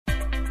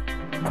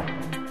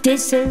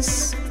This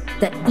is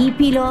the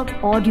Epilogue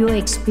Audio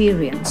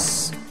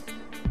Experience.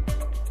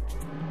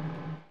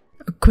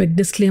 A quick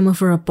disclaimer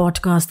for our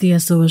podcast, The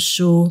SOS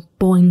Show.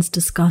 Points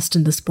discussed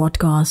in this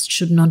podcast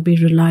should not be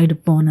relied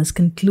upon as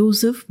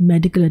conclusive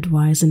medical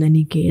advice in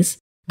any case.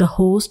 The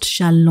host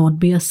shall not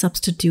be a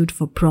substitute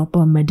for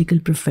proper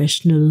medical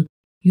professional.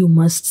 You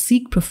must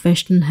seek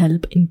professional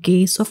help in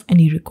case of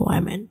any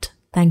requirement.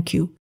 Thank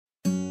you.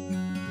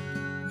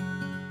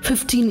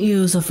 15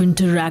 years of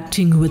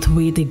interacting with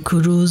Vedic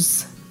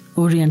gurus,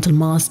 Oriental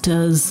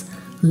masters,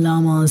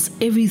 lamas,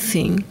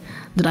 everything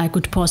that I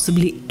could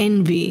possibly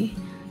envy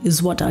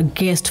is what our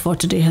guest for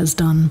today has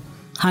done.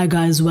 Hi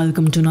guys,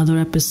 welcome to another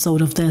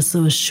episode of the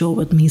SOS Show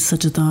with me,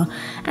 Sajita,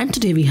 and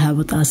today we have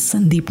with us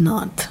Sandeep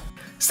Nath.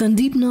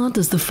 Sandeep Nath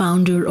is the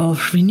founder of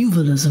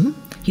Renewalism.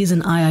 He's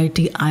an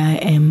IIT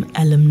IIM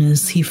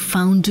alumnus. He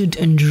founded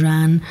and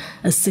ran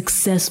a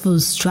successful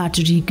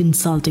strategy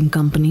consulting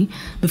company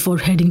before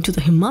heading to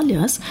the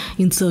Himalayas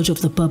in search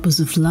of the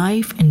purpose of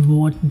life and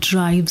what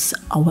drives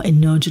our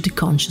energetic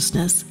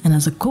consciousness. And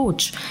as a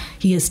coach,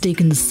 he has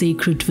taken the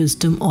sacred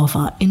wisdom of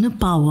our inner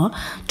power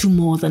to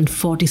more than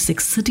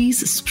 46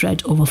 cities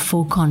spread over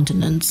 4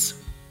 continents.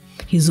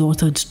 He's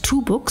authored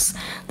 2 books.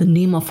 The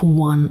name of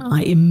one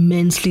I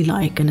immensely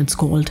like, and it's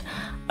called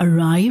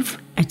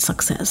Arrive at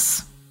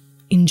Success.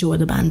 Enjoy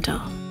the banter.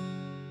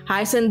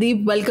 Hi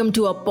Sandeep, welcome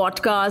to our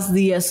podcast,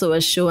 The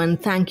SOS Show,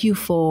 and thank you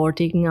for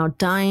taking out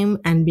time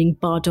and being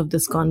part of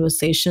this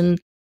conversation.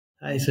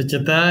 Hi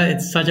Suchita,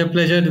 it's such a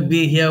pleasure to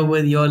be here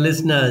with your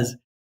listeners.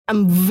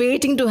 I'm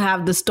waiting to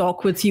have this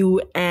talk with you,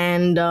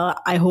 and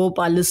I hope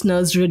our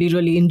listeners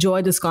really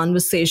enjoy this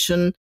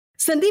conversation.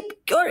 Sandeep,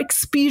 your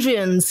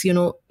experience, in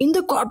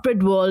the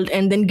corporate world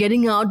and then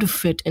getting out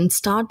of it and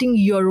starting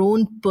your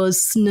own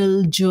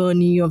personal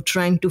journey of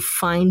trying to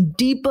find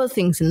deeper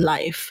things in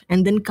life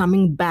and then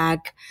coming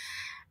back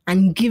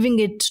and giving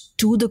it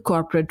to the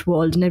corporate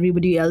world and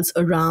everybody else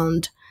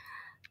around.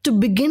 To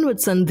begin with,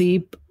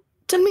 Sandeep,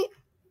 tell me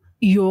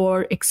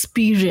your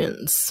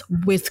experience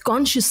with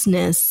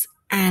consciousness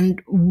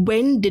and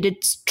when did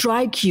it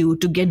strike you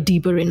to get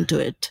deeper into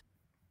it?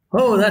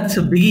 Oh, that's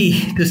a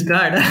biggie to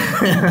start.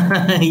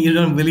 You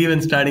don't believe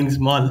in starting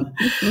small.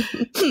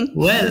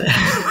 Well,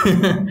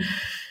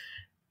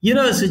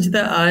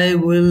 Suchita, I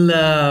will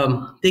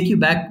take you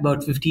back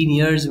about 15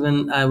 years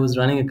when I was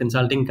running a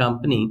consulting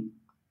company.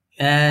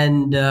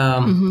 And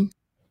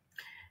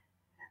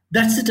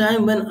that's the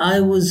time when I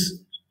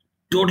was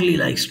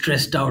totally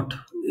stressed out.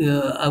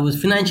 I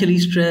was financially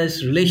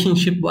stressed,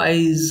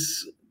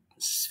 relationship-wise,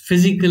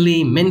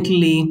 physically,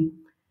 mentally.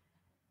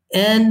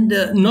 And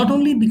not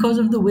only because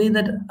of the way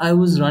that I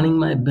was running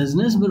my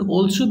business, but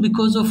also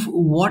because of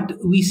what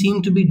we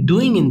seem to be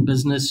doing in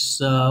business,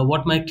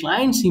 what my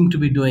clients seem to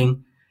be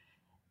doing.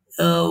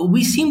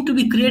 We seem to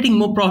be creating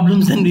more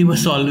problems than we were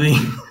solving.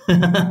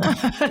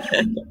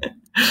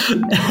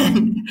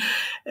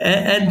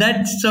 and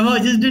that somehow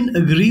just didn't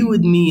agree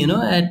with me,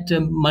 at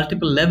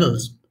multiple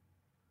levels.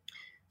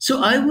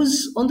 So I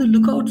was on the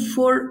lookout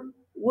for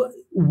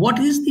what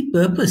is the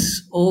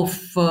purpose of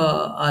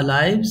our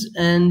lives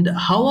and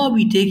how are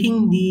we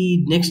taking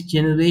the next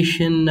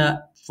generation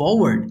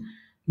forward?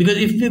 Because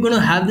if we're going to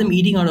have them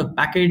eating out of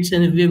packets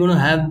and if we're going to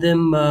have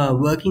them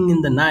working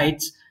in the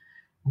nights,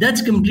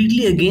 that's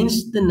completely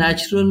against the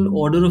natural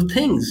order of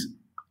things.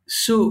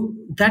 So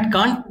that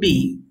can't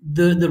be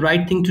the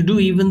right thing to do,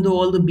 even though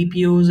all the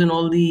BPOs and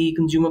all the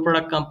consumer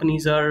product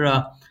companies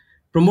are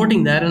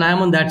promoting that, and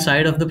I'm on that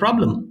side of the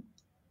problem.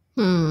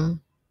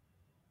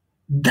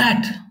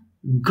 That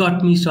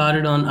got me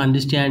started on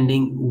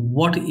understanding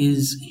what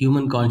is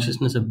human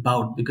consciousness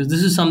about, because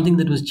this is something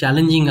that was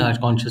challenging our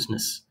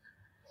consciousness.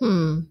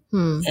 And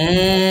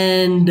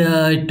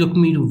it took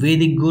me to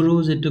Vedic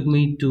gurus, it took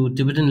me to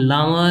Tibetan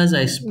lamas.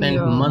 I spent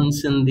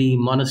months in the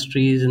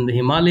monasteries in the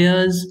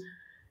Himalayas.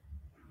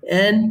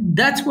 And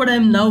that's what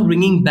I'm now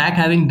bringing back,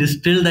 having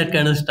distilled that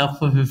kind of stuff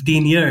for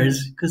 15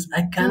 years, because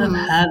I kind of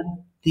have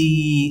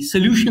the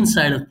solution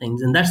side of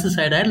things. And that's the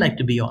side I'd like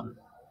to be on.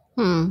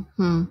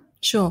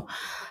 Sure.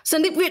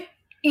 Sandeep,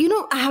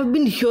 I have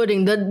been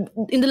hearing that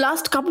in the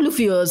last couple of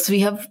years, we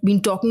have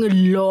been talking a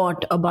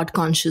lot about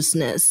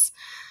consciousness.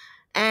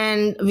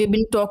 And we've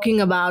been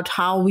talking about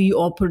how we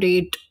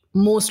operate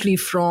mostly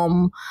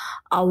from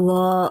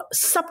our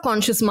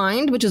subconscious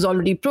mind, which is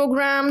already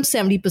programmed,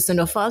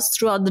 70% of us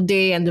throughout the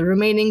day, and the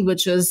remaining,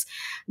 which is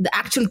the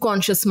actual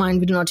conscious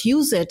mind, we do not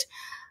use it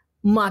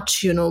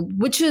much,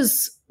 which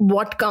is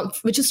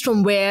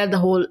from where the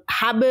whole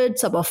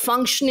habits, our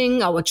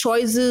functioning, our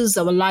choices,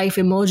 our life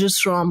emerges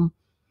from.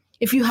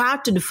 If you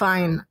had to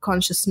define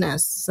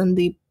consciousness,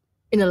 Sandeep,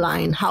 in a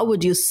line, how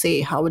would you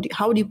say, how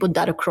would you put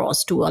that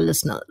across to our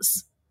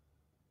listeners?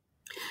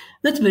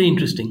 That's very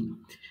interesting.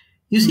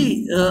 You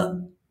see,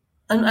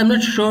 I'm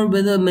not sure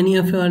whether many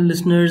of our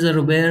listeners are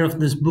aware of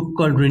this book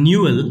called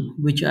Renewal,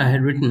 which I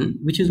had written,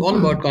 which is all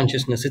about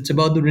consciousness. It's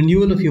about the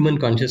renewal of human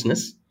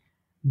consciousness.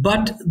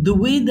 But the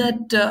way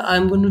that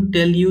I'm going to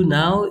tell you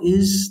now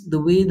is the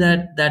way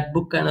that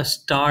book kind of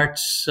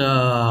starts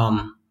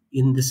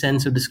in the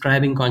sense of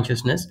describing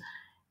consciousness.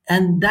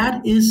 And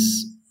that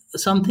is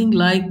something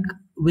like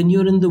when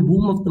you're in the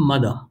womb of the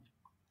mother,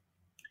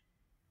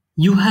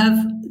 you have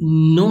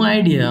no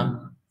idea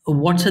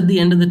what's at the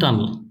end of the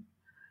tunnel,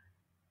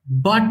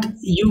 but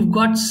you've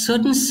got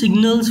certain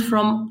signals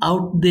from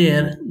out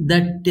there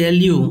that tell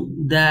you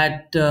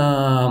that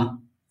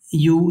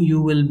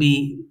you will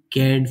be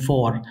cared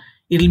for.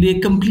 It'll be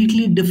a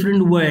completely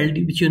different world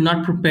which you're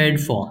not prepared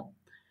for.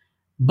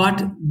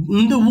 But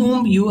in the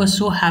womb, you are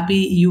so happy.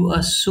 You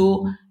are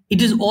so.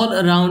 It is all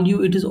around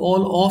you. It is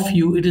all of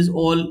you. It is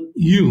all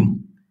you,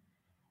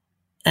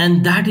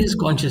 and that is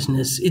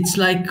consciousness. It's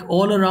like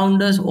all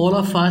around us, all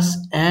of us,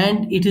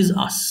 and it is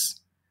us.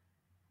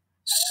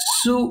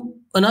 So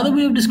another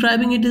way of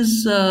describing it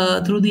is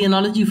through the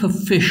analogy of a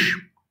fish.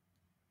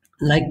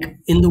 Like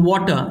in the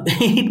water,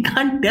 it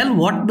can't tell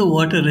what the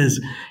water is.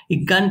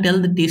 It can't tell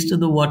the taste of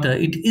the water.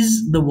 It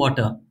is the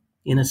water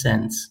in a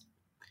sense.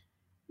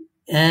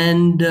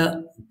 And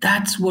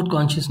that's what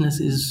consciousness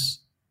is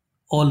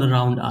all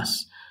around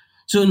us.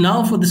 So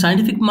now for the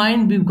scientific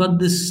mind, we've got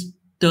this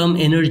term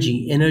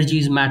energy. Energy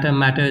is matter,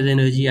 matter is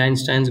energy.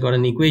 Einstein's got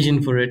an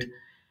equation for it.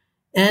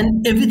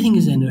 And everything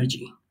is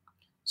energy.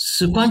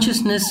 So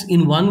consciousness,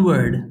 in one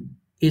word,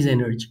 is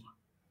energy.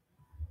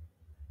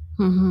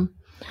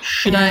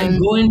 Should I And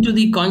go into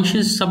the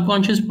conscious,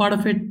 subconscious part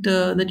of it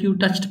that you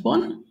touched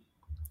upon?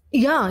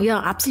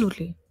 yeah,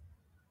 absolutely.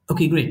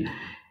 Okay, great.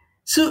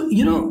 So,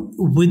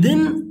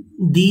 within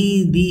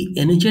the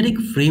energetic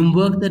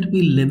framework that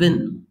we live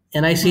in,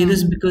 and I say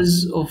this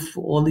because of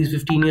all these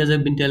 15 years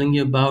I've been telling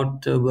you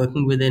about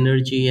working with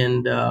energy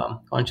and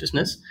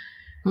consciousness,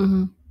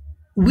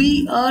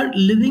 we are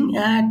living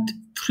at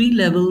three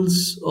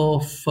levels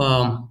of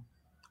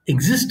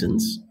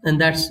existence, and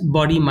that's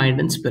body, mind,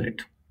 and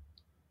spirit.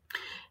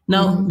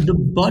 Now, the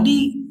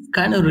body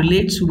kind of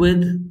relates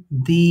with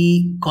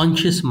the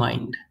conscious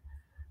mind.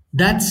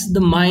 That's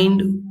the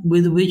mind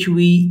with which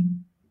we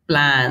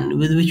plan,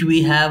 with which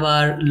we have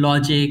our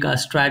logic, our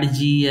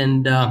strategy,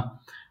 and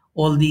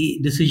all the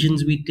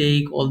decisions we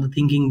take, all the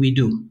thinking we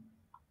do.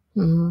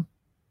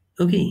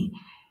 Okay.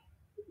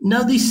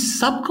 Now, the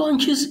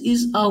subconscious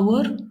is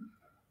our,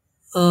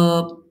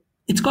 uh,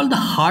 it's called the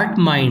heart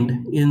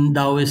mind in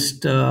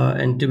Taoist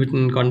and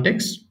Tibetan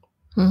context,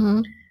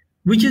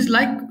 which is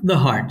like the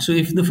heart. So,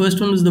 if the first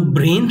one was the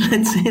brain,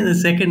 let's say the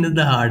second is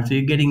the heart. So,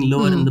 you're getting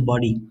lower in the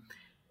body.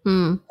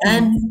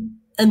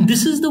 And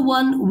this is the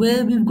one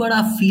where we've got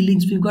our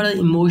feelings, we've got our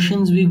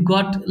emotions, we've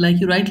got, like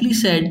you rightly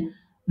said,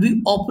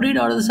 we operate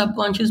out of the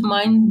subconscious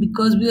mind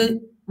because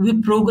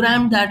we're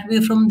programmed that way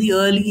from the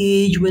early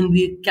age when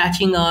we're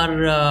catching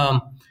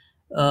our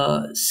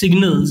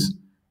signals,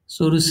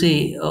 so to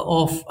say,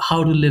 of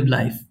how to live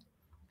life.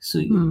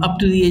 So up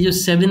to the age of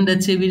 7,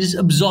 let's say, we're just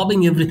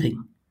absorbing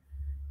everything,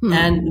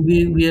 and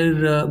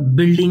we're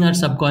building our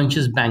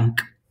subconscious bank.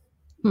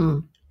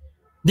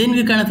 Then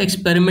we're kind of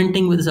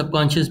experimenting with the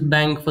subconscious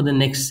bank for the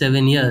next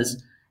 7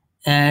 years,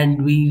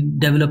 and we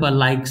develop our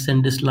likes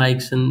and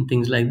dislikes and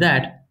things like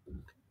that.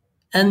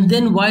 And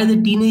then why the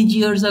teenage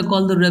years are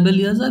called the rebel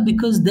years are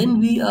because then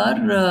we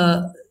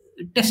are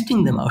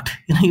testing them out.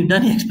 You've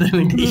done your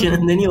experimentation,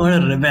 and then you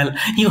want to rebel.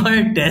 You want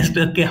to test.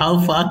 Okay, how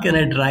far can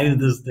I drive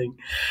this thing?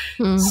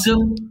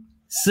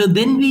 So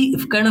then we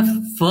kind of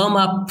firm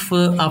up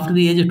for after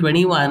the age of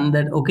 21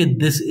 that okay,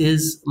 this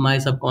is my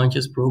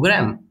subconscious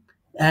program,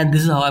 and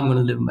this is how I'm going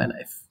to live my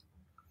life.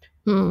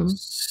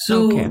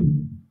 So Okay.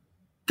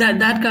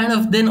 that kind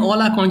of then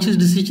all our conscious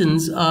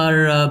decisions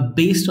are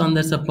based on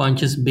that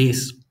subconscious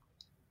base.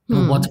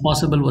 What's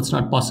possible, what's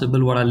not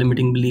possible, what our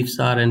limiting beliefs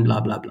are, and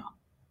blah blah blah.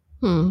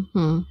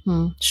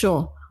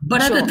 Sure.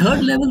 But at the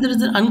third level, there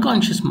is an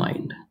unconscious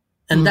mind,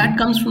 and that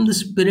comes from the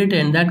spirit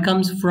end. That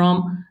comes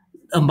from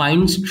a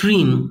mind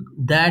stream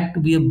that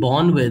we are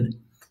born with,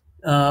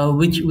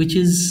 which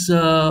is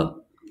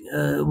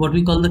what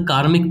we call the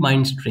karmic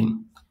mind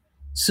stream.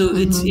 So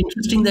it's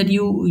interesting that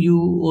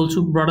you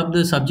also brought up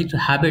the subject of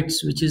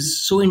habits, which is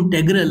so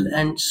integral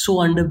and so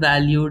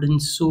undervalued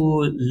and so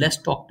less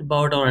talked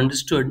about or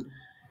understood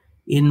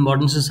in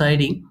modern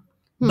society.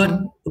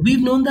 But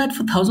we've known that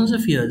for thousands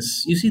of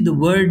years. You see, the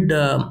word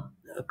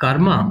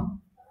karma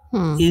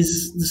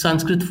is the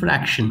Sanskrit for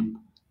action,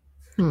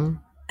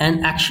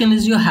 and action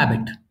is your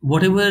habit.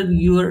 Whatever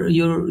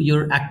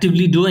you're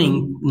actively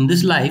doing in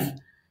this life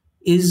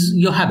is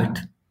your habit.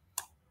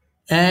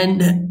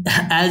 And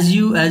as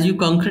you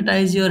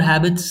concretize your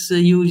habits,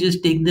 you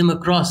just take them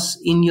across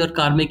in your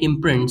karmic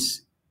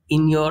imprints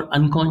in your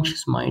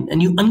unconscious mind,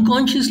 and you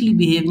unconsciously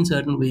behave in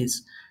certain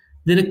ways.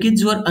 There are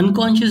kids who are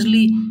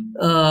unconsciously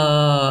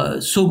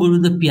so good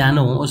with the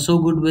piano or so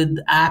good with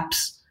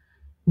apps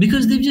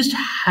because they've just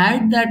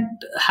had that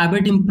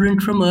habit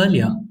imprint from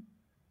earlier.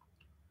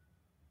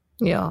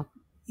 Yeah.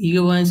 You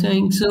know what I'm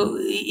saying? So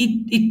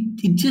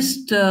it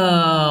just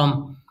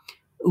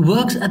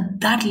works at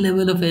that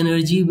level of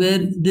energy where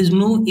there's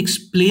no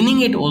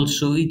explaining it.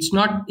 Also, it's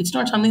not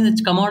something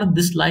that's come out of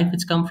this life.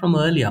 It's come from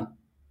earlier,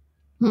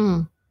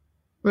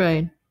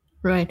 Right.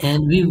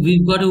 and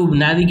we've got to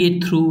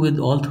navigate through with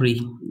all three.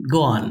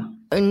 Go on.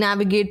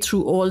 navigate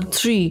through all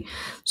three.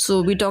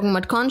 So we're talking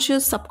about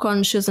conscious,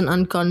 subconscious, and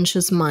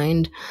unconscious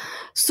mind.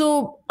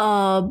 So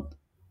I'm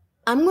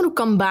going to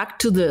come back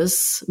to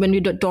this when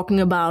we're talking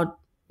about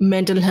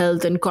mental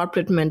health and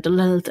corporate mental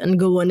health and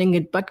governing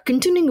it. But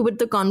continuing with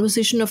the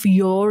conversation of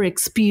your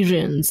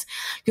experience,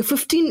 your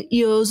 15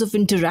 years of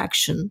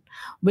interaction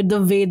with the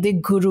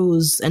Vedic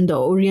gurus and the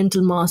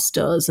Oriental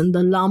masters and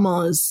the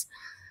lamas,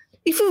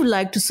 if you would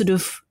like to sort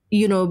of,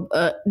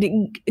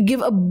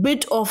 give a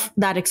bit of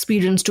that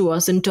experience to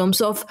us in terms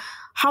of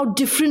how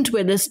different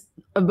were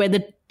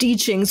the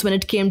teachings when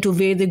it came to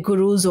Vedic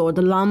gurus or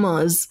the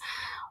lamas,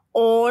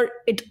 or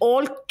it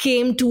all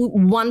came to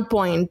one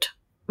point,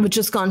 which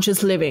is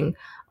conscious living.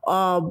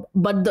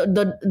 But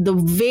the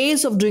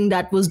ways of doing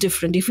that was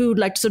different. If you would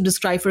like to sort of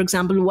describe, for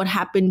example, what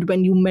happened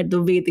when you met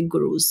the Vedic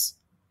gurus.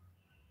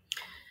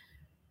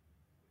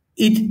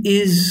 It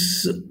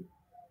is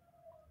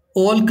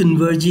all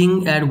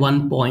converging at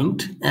one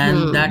point,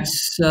 and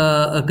that's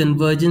a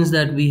convergence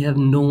that we have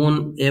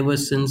known ever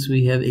since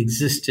we have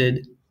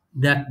existed,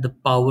 that the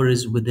power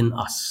is within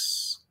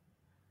us.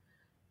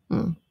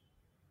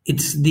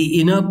 It's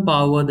the inner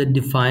power that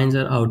defines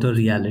our outer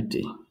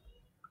reality.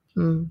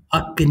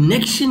 Our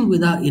connection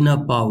with our inner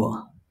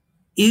power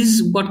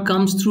is what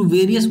comes through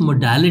various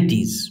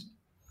modalities.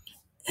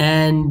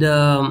 And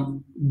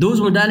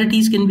those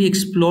modalities can be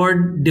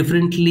explored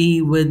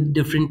differently with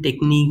different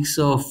techniques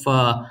of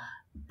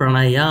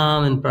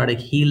pranayam and pranic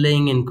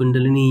healing and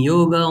kundalini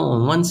yoga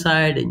on one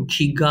side, and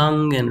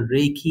qigong and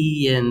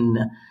reiki and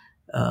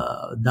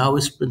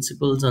Taoist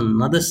principles on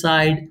another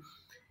side,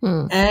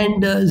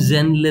 and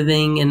Zen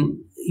living. And,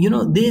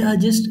 they are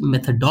just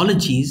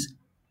methodologies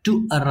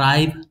to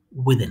arrive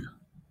within.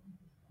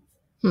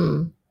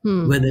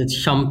 Whether it's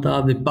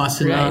Shamta,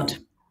 Vipassana. Right.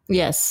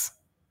 Yes.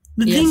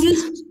 The thing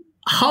is,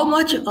 how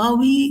much are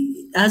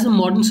we as a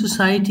modern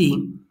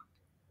society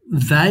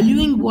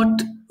valuing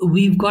what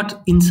we've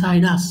got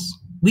inside us?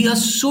 We are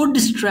so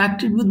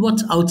distracted with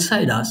what's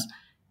outside us,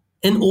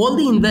 and all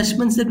the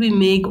investments that we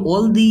make,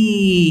 all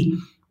the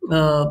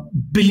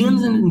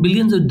billions and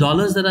billions of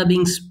dollars that are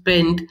being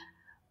spent,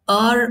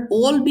 are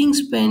all being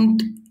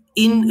spent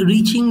in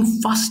reaching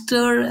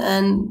faster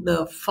and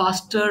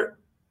faster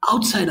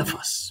outside of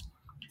us.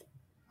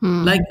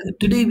 Like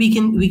today, we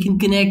can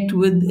connect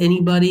with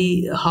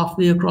anybody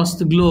halfway across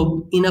the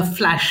globe in a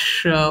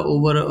flash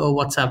over a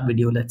WhatsApp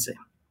video, let's say.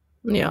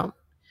 Yeah.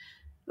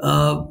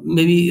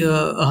 Maybe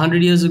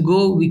 100 years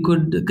ago, we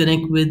could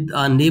connect with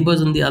our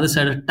neighbors on the other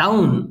side of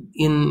town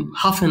in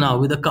half an hour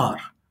with a car,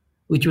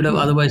 which would have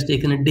otherwise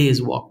taken a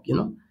day's walk.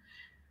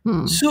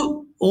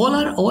 So all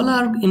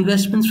our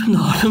investments, from the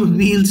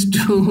automobiles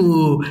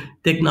to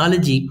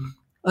technology,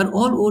 are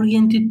all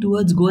oriented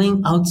towards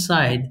going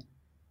outside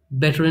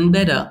better and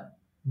better.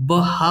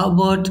 But how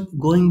about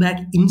going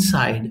back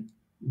inside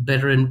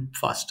better and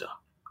faster?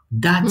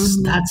 That's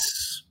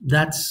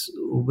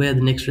where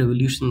the next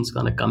revolution is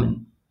going to come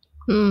in.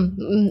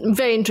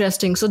 Very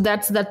interesting. So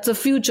that's the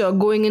future,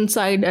 going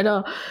inside at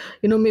a,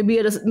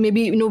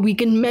 maybe we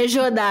can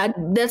measure that.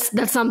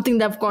 That's something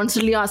that I'm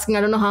constantly asking.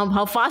 I don't know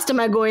how fast am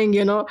I going,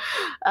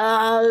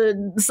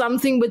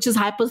 something which is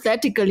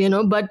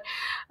hypothetical, but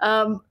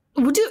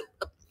would you,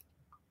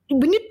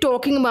 when you're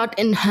talking about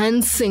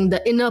enhancing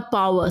the inner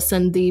power,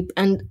 Sandeep,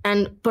 and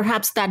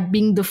perhaps that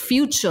being the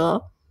future,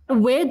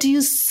 where do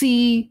you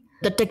see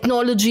the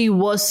technology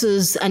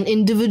versus an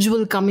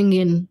individual coming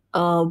in?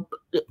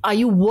 Are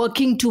you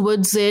working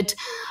towards it?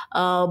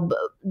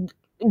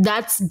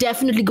 That's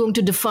definitely going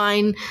to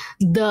define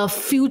the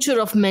future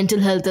of mental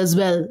health as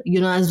well,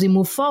 as we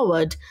move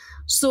forward.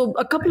 So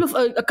a couple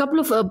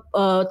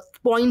of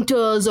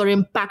pointers or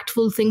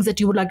impactful things that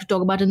you would like to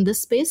talk about in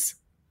this space?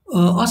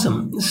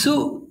 Awesome.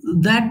 So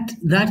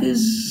that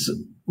is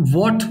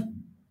what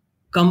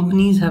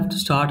companies have to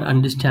start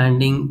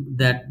understanding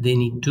that they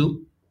need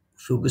to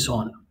focus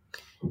on,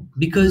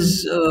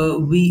 because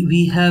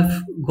we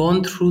have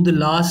gone through the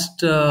last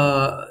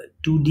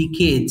 2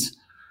 decades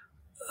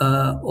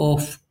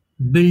of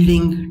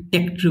building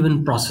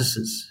tech-driven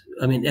processes.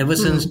 I mean, ever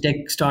since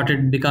tech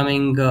started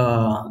becoming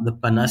the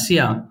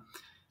panacea,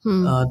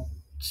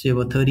 say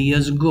about 30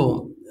 years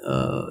ago,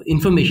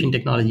 information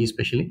technology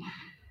especially,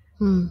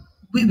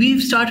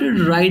 we've started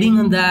riding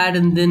on that,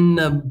 and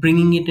then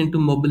bringing it into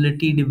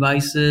mobility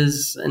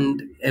devices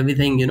and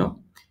everything,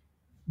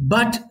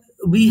 But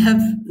we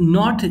have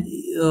not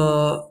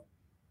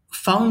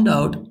found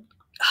out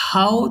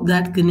how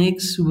that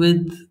connects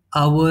with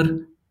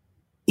our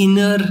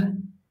inner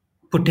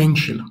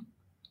potential.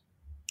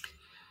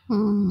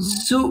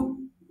 So,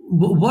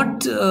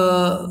 what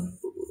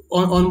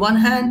on one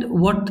hand,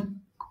 what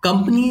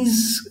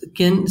companies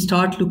can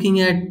start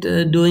looking at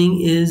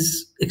doing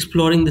is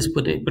exploring this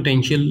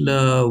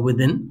potential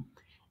within,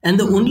 and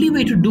the only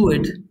way to do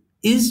it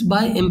is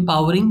by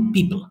empowering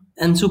people.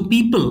 And so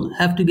people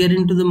have to get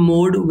into the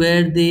mode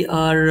where they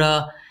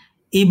are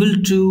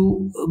able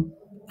to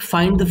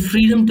find the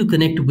freedom to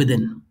connect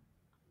within.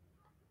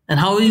 And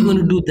how are you going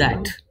to do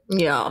that?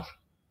 Yeah.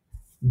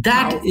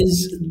 How?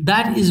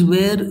 That is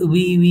where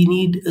we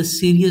need a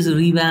serious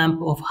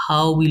revamp of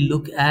how we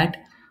look at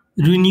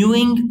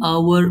renewing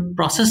our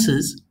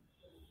processes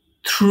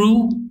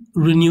through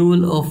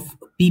renewal of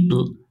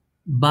people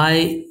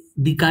by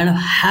the kind of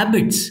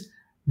habits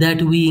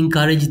that we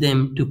encourage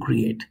them to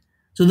create.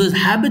 So those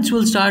habits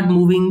will start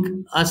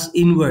moving us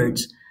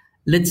inwards.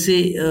 Let's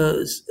say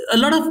a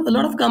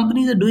lot of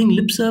companies are doing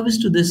lip service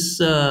to this,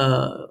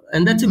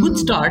 and that's a good Mm,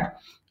 start.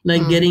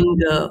 Like mm, getting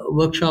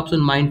workshops on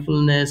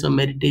mindfulness or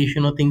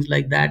meditation or things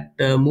like that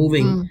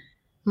moving,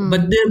 mm,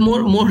 but mm. they're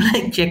more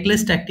like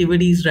checklist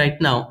activities right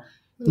now,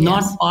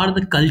 not Yes. part of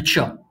the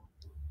culture.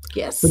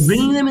 But Yes.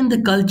 bringing them in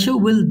the culture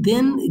will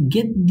then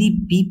get the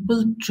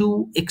people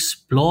to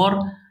explore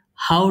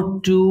how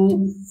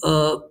to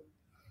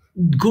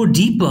go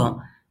deeper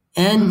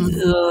and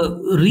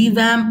Mm,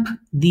 revamp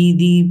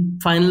the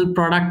final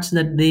products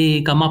that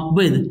they come up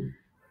with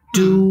mm.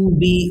 to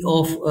be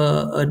of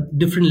a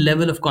different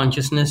level of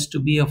consciousness, to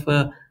be of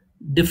a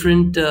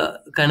different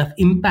kind of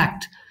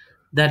impact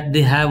that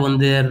they have on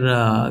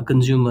their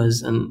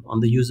consumers and on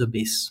the user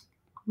base.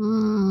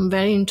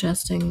 Very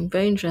interesting.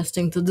 Very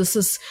interesting. So this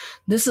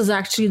is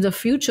actually the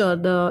future,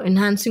 the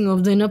enhancing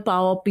of the inner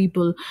power of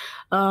people.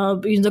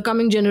 The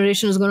coming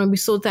generation is going to be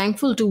so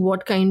thankful to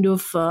what kind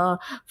of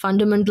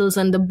fundamentals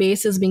and the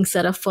base is being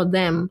set up for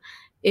them.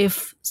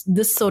 If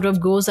this sort of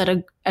goes at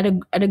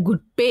a good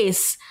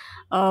pace,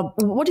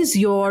 what is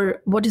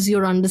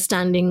your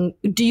understanding?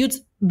 Do you,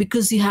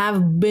 because you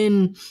have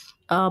been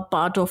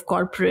part of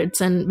corporates,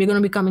 and we're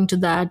going to be coming to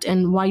that,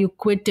 and why you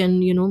quit,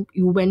 and you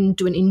went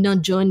to an inner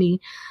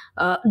journey.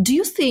 Do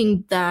you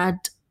think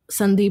that,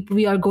 Sandeep,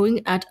 we are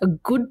going at a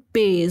good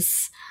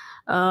pace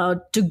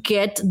to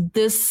get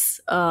this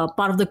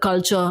part of the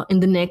culture in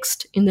the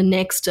next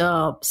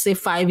say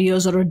 5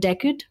 years or a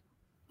decade?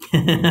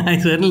 I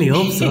certainly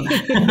hope so.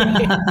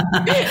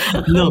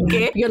 No,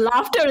 Okay, your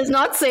laughter is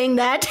not saying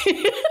that.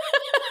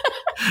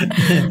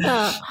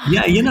 uh,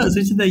 yeah,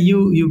 Suchita,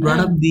 you brought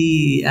up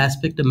the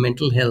aspect of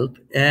mental health,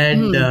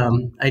 and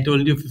mm, I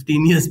told you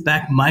 15 years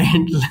back my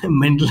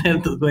mental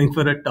health was going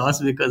for a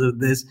toss because of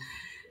this.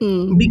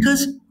 mm,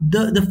 Because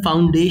the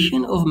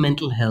foundation of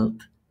mental health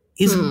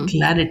is mm,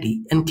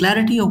 clarity, and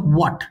clarity of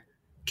what?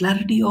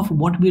 Clarity of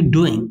what we're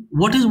doing.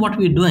 What is what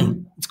we're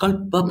doing? It's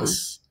called mm,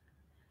 purpose.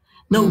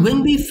 Now, when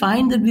mm, we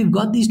find that we've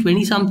got these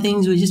 20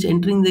 somethings who are just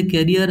entering their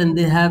career and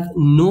they have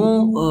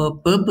no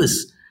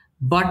purpose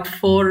but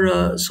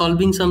for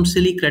solving some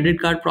silly credit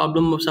card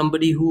problem of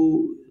somebody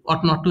who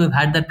ought not to have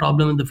had that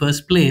problem in the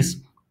first place,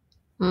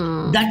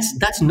 mm,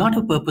 that's not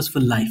a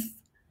purposeful life.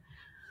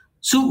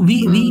 So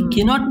we mm,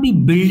 cannot be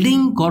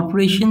building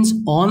corporations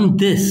on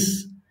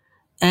this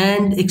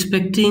and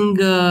expecting,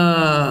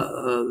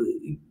 all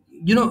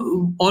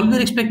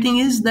we're expecting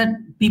is that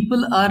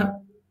people are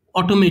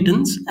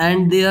automatons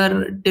and they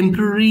are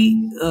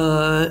temporarily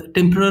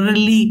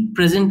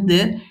present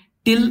there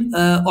till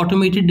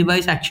automated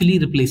device actually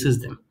replaces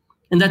them,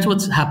 and that's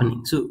what's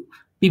happening. So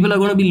people are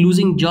going to be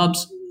losing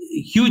jobs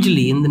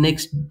hugely in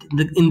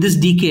the in this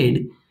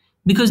decade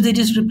because they're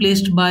just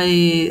replaced by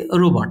a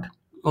robot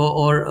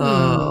or mm,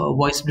 a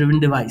voice driven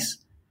device.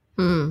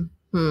 mm,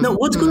 Now, mm,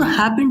 what's going to mm,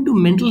 happen to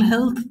mental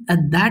health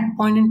at that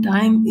point in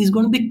time is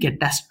going to be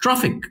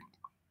catastrophic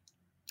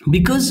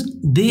because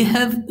they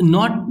have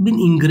not been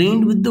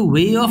ingrained with the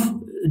way of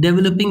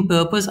developing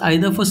purpose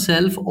either for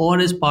self or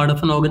as part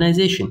of an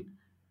organization.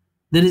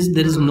 There is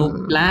no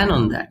mm. plan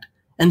on that,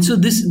 and so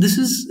this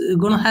is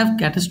going to have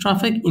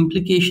catastrophic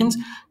implications,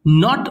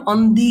 not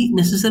on the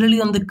necessarily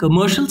on the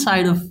commercial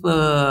side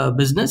of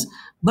business,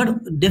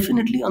 but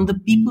definitely on the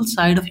people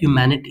side of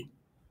humanity.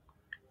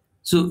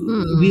 So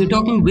we are Mm,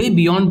 talking way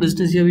beyond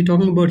business here. We're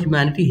talking about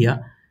humanity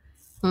here.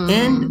 mm,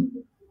 And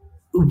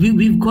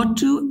we've got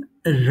to,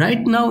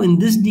 right now in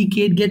this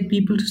decade, get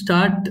people to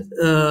start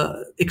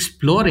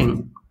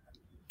exploring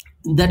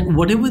that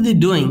whatever they're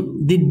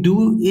doing, they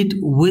do it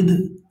with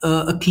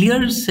a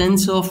clear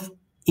sense of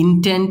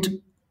intent,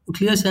 a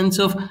clear sense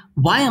of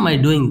why am I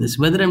doing this?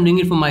 Whether I'm doing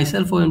it for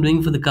myself or I'm doing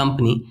it for the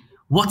company,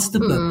 what's the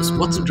purpose?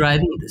 What's mm,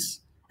 driving this?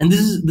 And this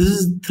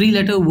is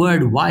three-letter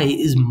word why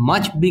is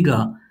much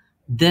bigger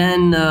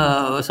than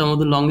some of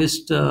the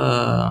longest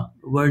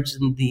words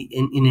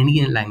in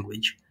any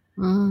language.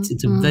 mm,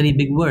 It's a mm. very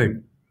big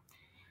word.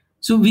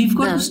 So we've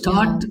got to That, yeah.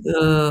 start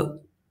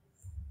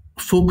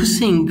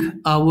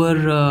focusing our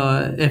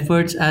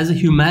efforts as a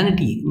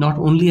humanity, not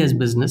only as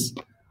business,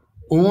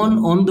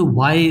 on the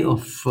why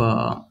of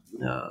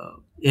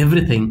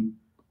everything,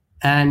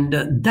 and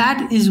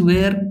that is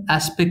where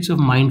aspects of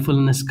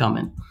mindfulness come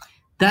in.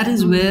 That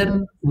is where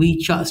Mm,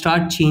 we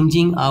start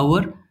changing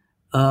our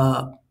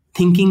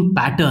thinking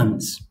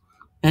patterns.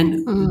 And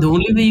the mm,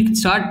 only way you can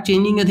start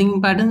changing your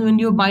thinking patterns when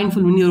you're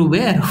mindful, when you're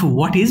aware of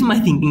what is my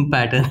thinking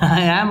pattern.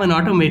 I am an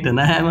automaton.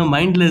 I am a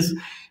mindless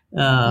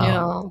uh,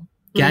 yeah.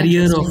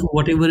 carrier of Interesting.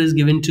 whatever is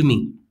given to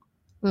me,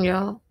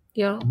 Yeah.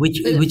 Yeah. which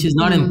is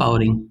not Mm.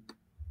 empowering.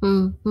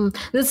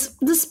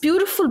 This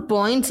beautiful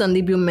point,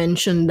 Sandeep, you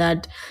mentioned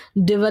that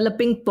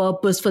developing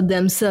purpose for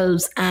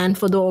themselves and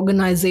for the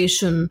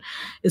organization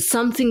is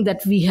something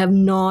that we have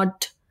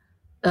not,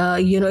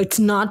 it's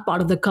not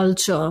part of the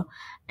culture,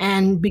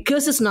 and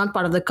because it's not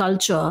part of the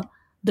culture,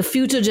 the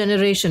future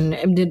generation,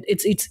 I mean,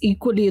 it's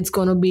equally it's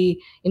going to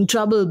be in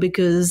trouble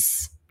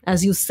because,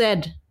 as you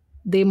said,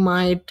 they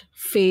might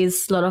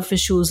face a lot of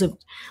issues if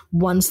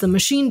once the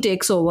machine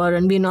takes over,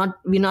 and we're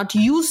not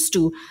used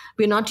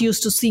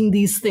to seeing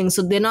these things,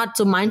 so they're not,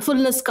 so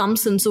mindfulness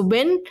comes in. So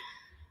when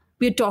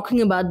we're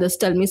talking about this,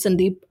 tell me,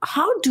 Sandeep,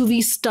 how do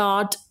we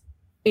start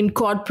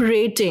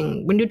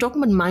incorporating, when you're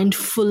talking about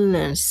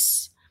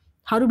mindfulness,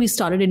 how do we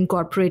start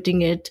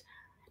incorporating it,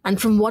 and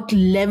from what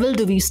level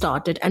do we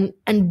start it, and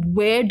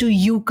where do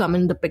you come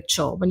in the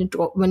picture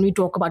when we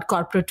talk about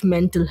corporate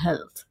mental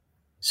health?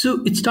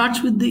 So it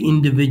starts with the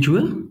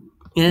individual,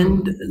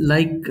 and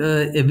like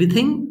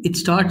everything, it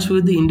starts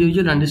with the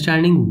individual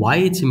understanding why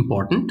it's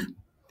important,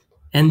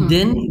 and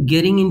then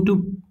getting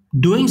into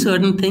doing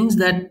certain things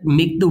that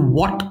make the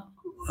what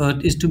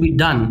is to be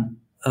done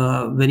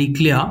very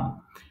clear,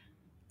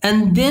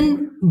 and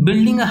then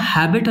building a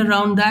habit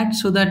around that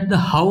so that the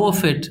how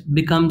of it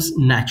becomes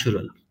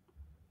natural.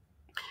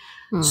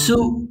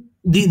 So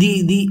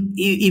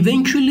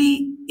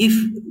eventually, if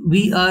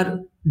we are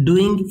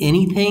doing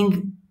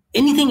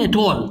anything at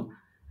all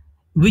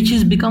which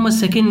has become a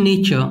second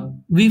nature,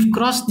 we've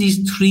crossed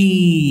these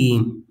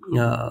three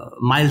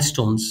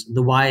milestones: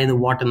 the why, the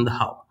what, and the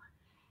how.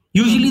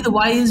 Usually, the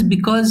why is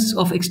because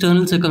of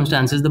external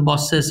circumstances. The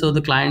boss says so, the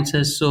client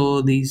says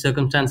so, the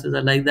circumstances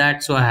are like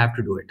that, so I have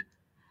to do it.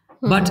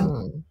 But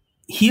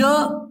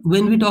here,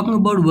 when we're talking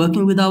about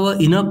working with our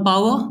inner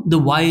power, the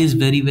why is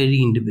very,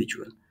 very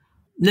individual.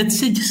 Let's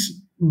say,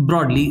 just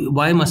broadly,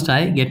 why must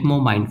I get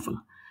more mindful?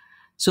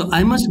 So,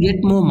 I must get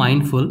more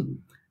mindful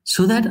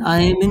so that I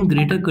am in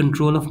greater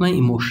control of my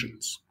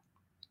emotions.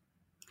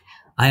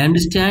 I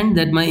understand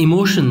that my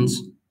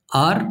emotions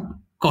are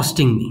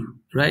costing me,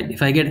 right?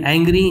 If I get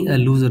angry, I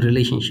lose a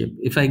relationship.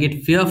 If I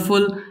get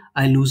fearful,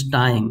 I lose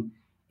time.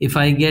 If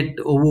I get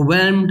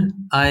overwhelmed,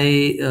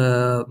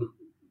 I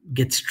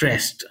get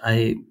stressed.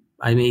 I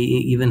may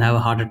even have a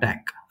heart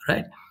attack,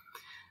 right?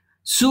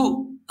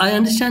 So I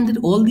understand that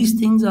all these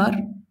things are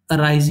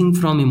arising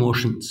from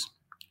emotions.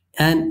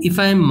 And if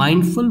I am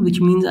mindful, which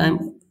means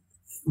I'm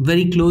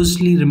very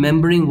closely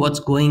remembering what's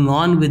going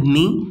on with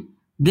me,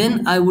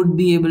 then I would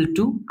be able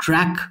to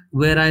track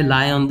where I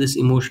lie on this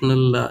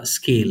emotional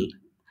scale,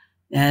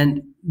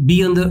 and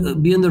be on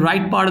the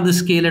right part of the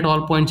scale at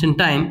all points in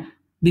time,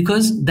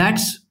 because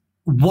that's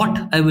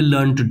what I will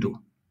learn to do.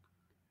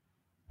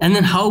 And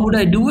then how would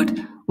I do it?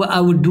 Well, I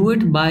would do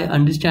it by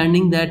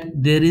understanding that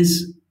there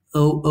is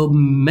a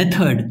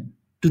method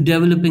to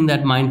developing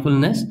that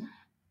mindfulness,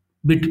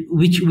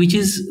 which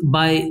is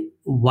by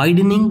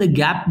widening the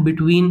gap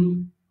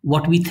between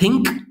what we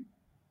think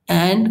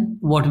and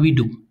what we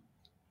do.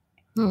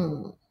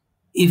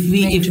 If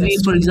we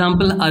for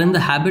example are in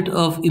the habit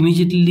of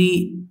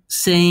immediately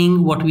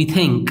saying what we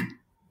think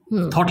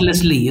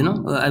thoughtlessly,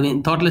 I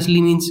mean,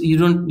 thoughtlessly means you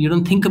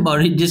don't think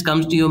about it, it just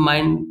comes to your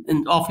mind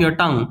and off your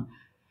tongue.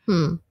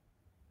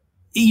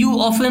 You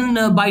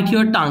often bite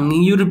your tongue,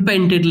 you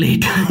repent it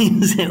later.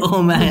 You say,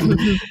 oh man.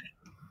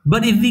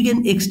 But if we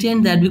can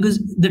extend that, because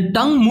the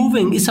tongue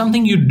moving is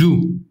something you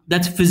do,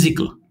 that's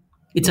physical,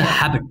 it's a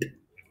habit.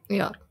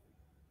 Yeah.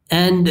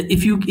 And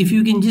if you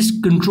can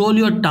just control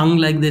your tongue,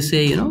 like they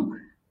say,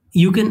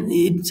 you can,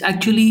 it's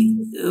actually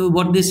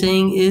what they're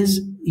saying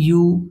is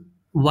you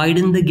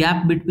widen the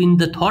gap between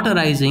the thought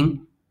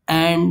arising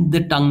and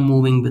the tongue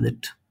moving with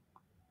it.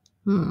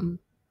 So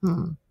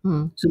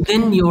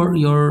then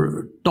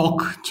your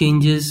talk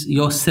changes,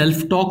 your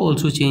self talk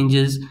also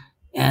changes,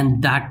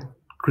 and that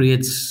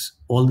creates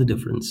all the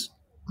difference.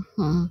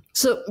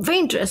 So very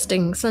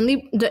interesting,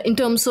 Sandeep. In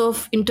terms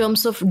of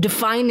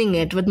defining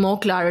it with more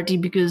clarity,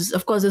 because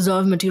of course there's a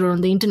lot of material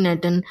on the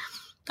internet, and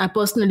I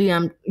personally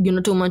am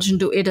too much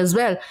into it as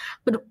well.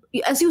 But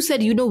as you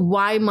said,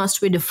 why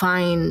must we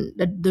define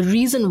that? The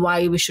reason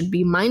why we should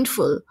be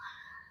mindful.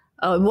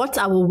 What's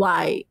our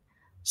why?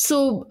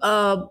 So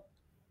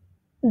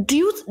do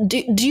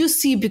you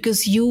see,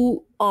 because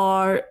you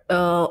are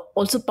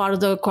also part of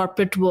the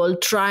corporate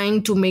world,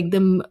 trying to make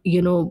them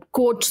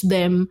coach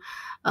them,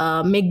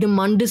 make them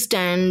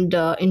understand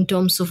in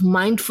terms of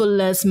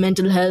mindfulness,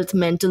 mental health,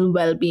 mental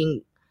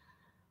well-being.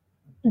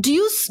 Do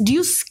you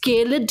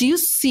scale it? Do you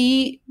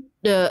see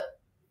that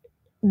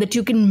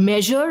you can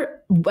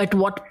measure at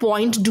what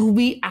point do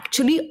we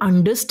actually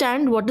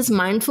understand what is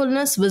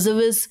mindfulness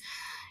vis-a-vis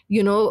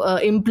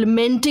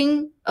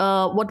implementing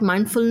what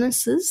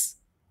mindfulness is?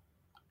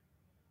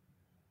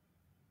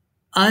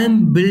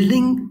 I'm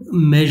building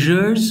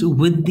measures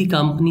with the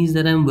companies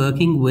that I'm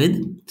working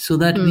with, so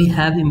that we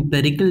have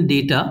empirical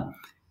data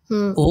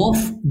of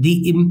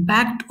the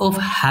impact of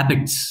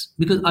habits,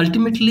 because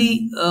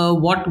ultimately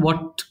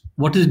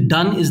what is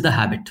done is the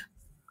habit.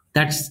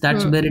 That's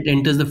where it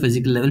enters the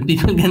physical level.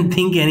 People can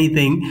think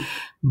anything,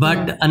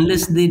 but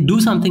unless they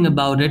do something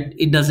about it,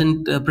 it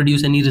doesn't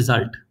produce any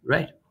result,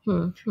 right?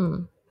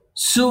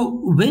 So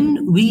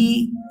when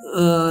we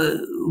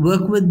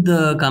work with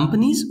the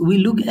companies, we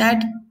look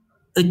at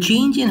a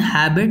change in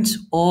habits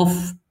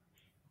of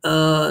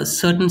a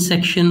certain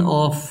section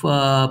of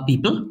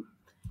people,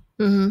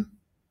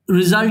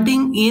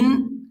 resulting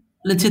in,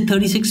 let's say,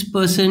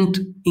 36%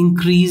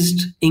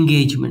 increased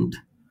engagement,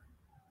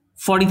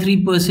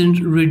 43%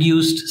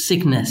 reduced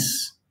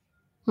sickness,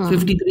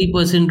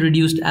 53%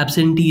 reduced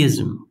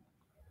absenteeism,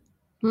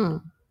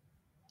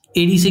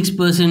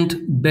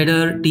 86%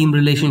 better team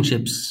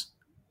relationships,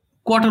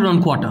 quarter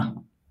on quarter.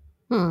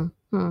 And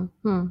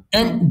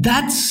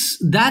that's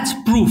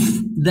proof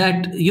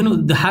that,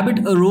 the habit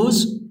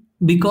arose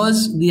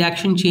because the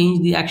action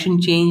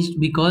changed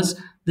because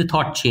the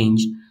thought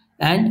changed,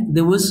 and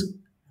there was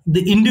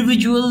the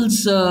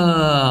individual's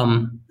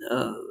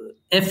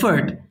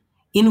effort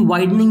in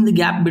widening the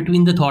gap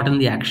between the thought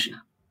and the action.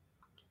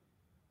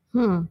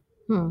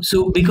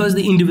 So because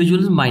the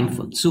individual is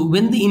mindful, so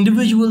when the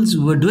individuals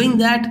were doing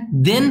that,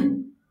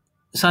 then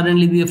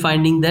suddenly we are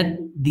finding that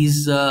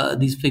these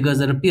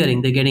figures are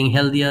appearing. They're getting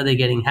healthier, they're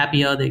getting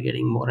happier, they're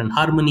getting more in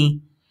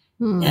harmony,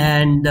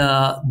 and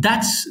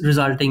that's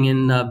resulting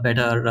in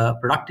better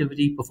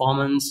productivity,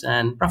 performance,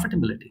 and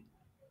profitability.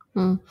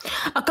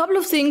 A couple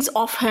of things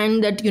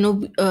offhand that,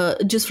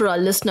 just for our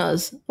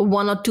listeners,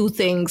 one or two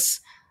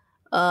things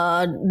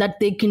that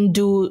they can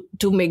do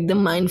to make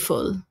them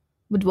mindful.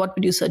 But what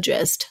would you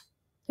suggest?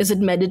 Is it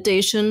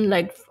meditation,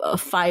 like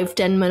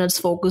 5-10 minutes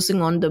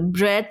focusing on the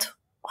breath?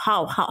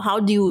 How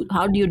do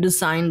you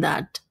design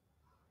that?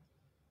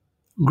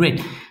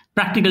 Great.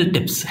 Practical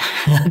tips.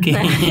 Okay.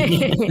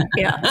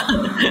 Yeah.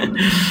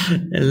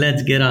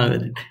 Let's get on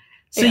with it.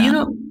 So,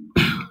 Yeah.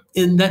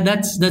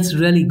 that's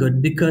really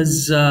good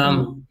because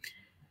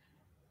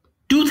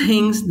two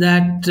things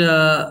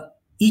that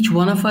each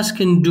one of us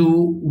can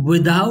do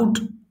without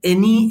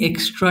any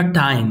extra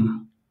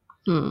time.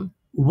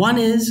 One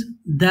is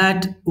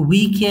that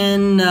we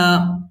can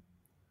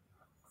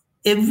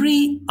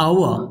every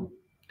hour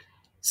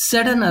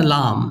set an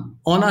alarm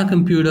on our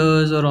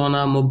computers or on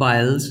our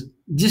mobiles.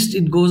 Just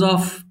it goes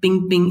off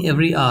ping ping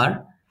every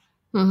hour,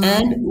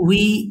 and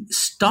we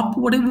stop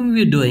whatever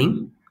we're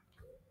doing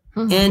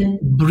and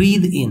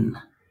breathe in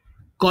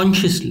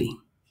consciously.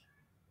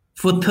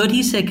 For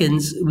 30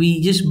 seconds,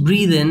 we just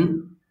breathe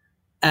in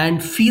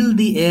and feel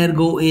the air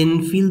go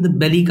in, feel the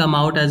belly come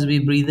out as we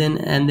breathe in,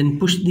 and then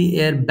push the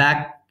air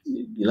back.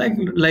 Like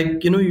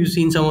you've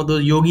seen some of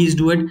those yogis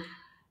do it.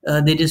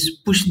 They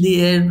just push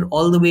the air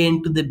all the way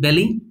into the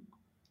belly,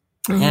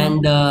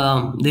 and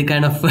they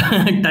kind of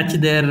touch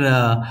their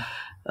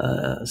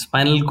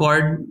spinal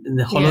cord,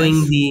 hollowing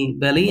Yes. the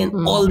belly, and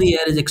all the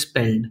air is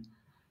expelled.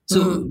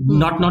 So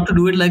not to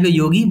do it like a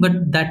yogi,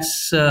 but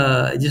that's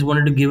I just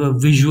wanted to give a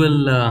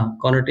visual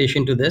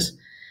connotation to this.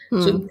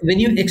 So when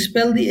you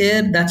expel the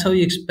air, that's how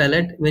you expel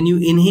it. When you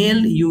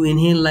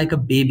inhale like a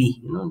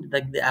baby.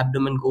 Like the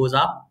abdomen goes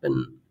up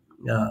and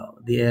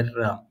the air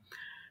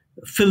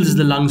fills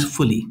the lungs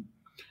fully.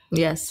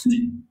 Yes.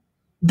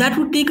 That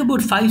would take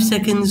about 5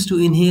 seconds to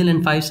inhale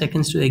and 5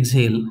 seconds to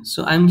exhale.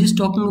 So I'm just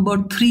talking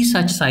about three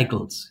such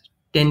cycles: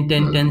 10,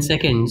 10, 10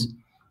 seconds,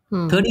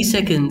 30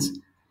 seconds.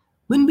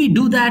 When we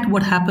do that,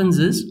 what happens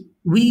is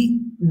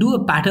we do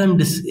a pattern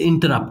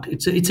interrupt.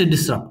 It's a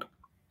disrupt.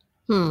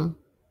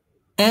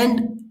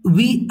 And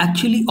we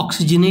actually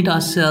oxygenate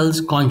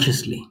ourselves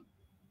consciously.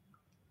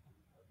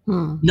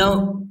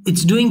 Now,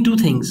 it's doing two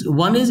things.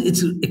 One is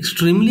it's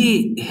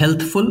extremely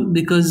healthful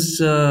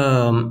because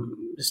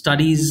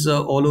studies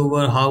all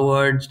over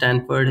Harvard,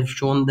 Stanford have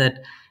shown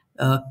that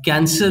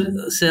cancer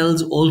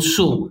cells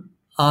also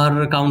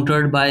are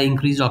countered by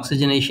increased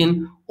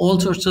oxygenation. All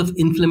sorts of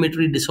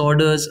inflammatory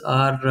disorders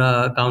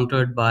are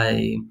countered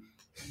by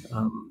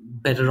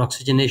better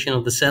oxygenation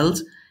of the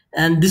cells.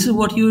 And this is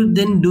what you're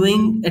then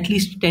doing at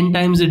least 10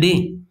 times a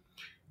day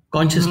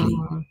consciously.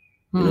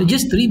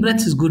 Just 3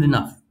 breaths is good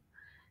enough.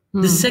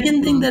 The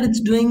second thing that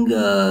it's doing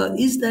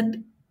is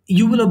that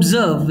you will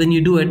observe when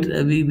you do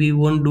it. We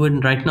won't do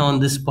it right now on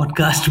this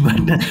podcast, but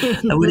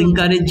I would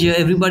encourage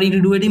everybody to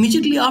do it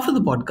immediately after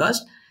the podcast.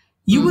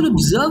 You will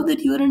observe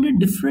that you are in a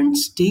different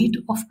state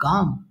of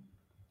calm.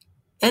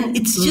 And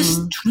it's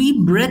just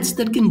 3 breaths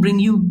that can bring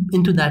you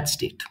into that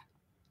state.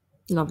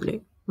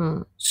 Lovely.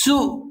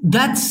 So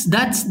that's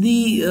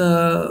the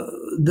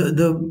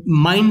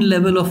mind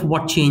level of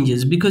what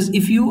changes. Because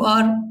if you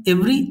are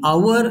every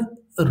hour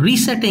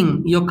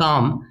resetting your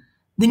calm,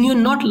 then you're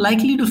not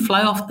likely to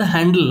fly off the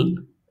handle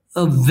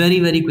very,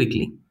 very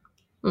quickly.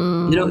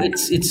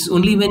 It's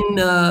only when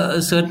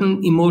a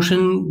certain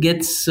emotion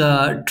gets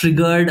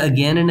triggered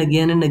again and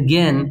again and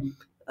again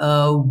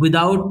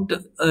without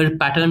a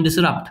pattern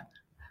disrupt,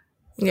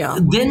 Yeah.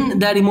 then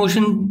that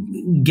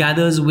emotion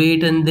gathers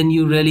weight, and then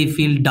you really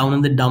feel down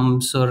in the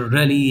dumps or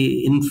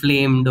really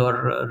inflamed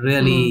or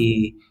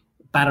really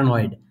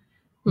paranoid.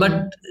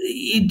 But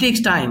it takes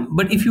time.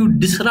 But if you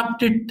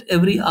disrupt it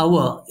every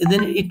hour,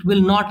 then it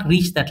will not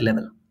reach that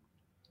level.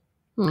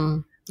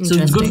 So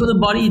it's good for the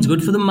body, it's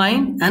good for the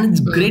mind, and it's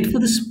great for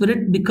the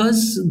spirit,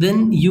 because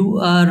then you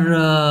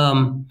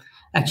are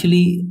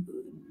actually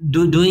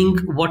doing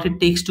what it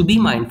takes to be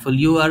mindful.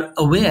 You are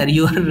aware,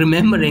 you are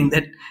remembering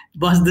that,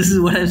 boss, this is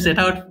what I've set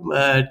out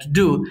to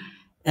do.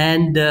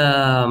 And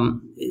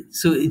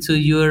so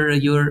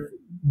you're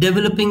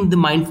developing the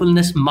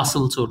mindfulness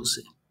muscle, so to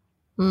say.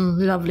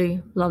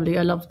 Lovely, lovely.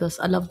 I love this.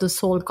 I love this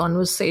whole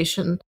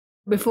conversation.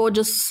 Before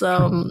just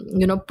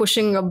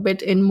pushing a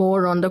bit in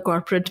more on the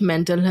corporate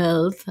mental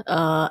health,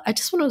 I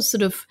just want to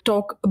sort of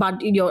talk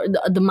about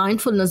the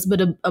mindfulness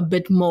bit a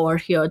bit more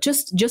here.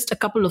 Just a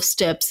couple of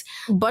steps.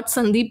 But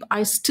Sandeep,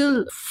 I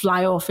still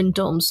fly off in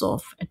terms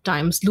of at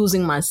times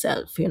losing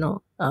myself.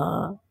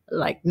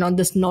 Like not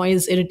this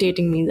noise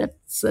irritating me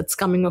that's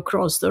coming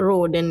across the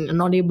road and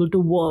not able to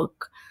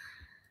work.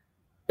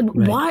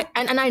 Right. Why?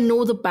 And I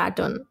know the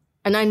pattern,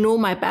 and I know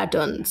my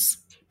patterns.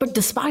 But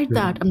despite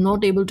that, I'm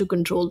not able to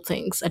control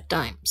things at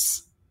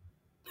times.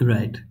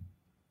 Right.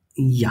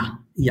 Yeah.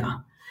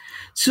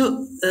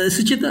 So,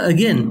 Suchita,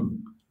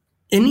 again,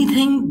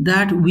 anything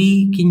that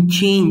we can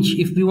change,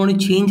 if we want to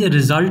change a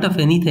result of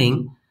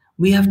anything,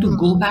 we have to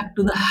go back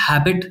to the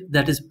habit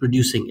that is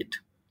producing it.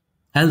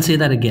 I'll say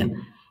that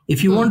again.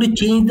 If you want to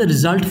change the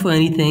result for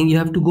anything, you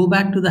have to go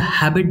back to the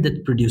habit that's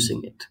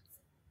producing it.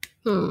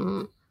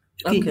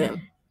 Okay.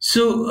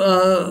 So,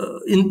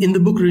 in the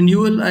book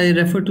Renewal, I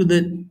refer to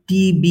the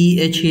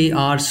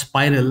TBHAR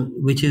spiral,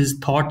 which is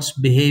thoughts,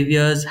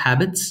 behaviors,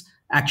 habits,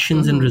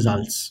 actions, and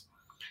results.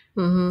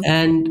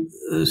 And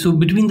so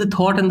between the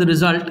thought and the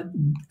result,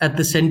 at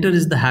the center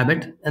is the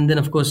habit. And then,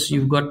 of course,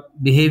 you've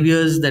got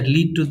behaviors that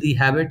lead to the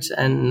habits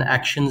and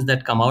actions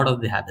that come out of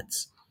the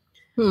habits.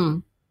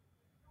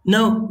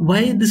 Now,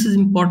 why this is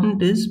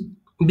important is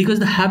because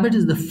the habit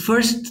is the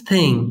first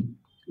thing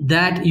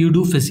that you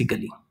do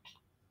physically.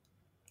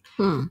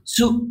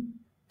 So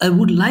I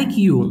would like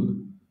you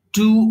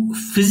to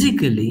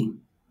physically,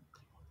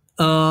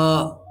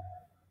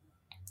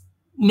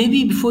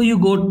 maybe before you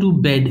go to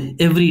bed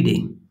every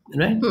day,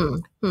 right?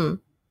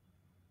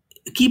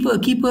 Keep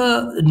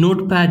a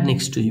notepad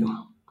next to you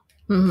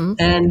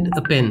and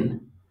a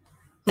pen,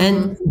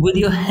 and with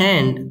your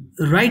hand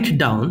write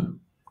down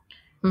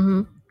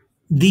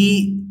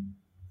the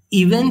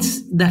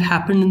events that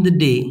happened in the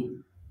day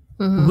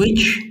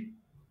which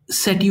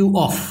set you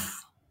off.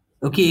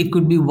 Okay, it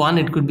could be 1,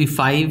 it could be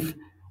 5,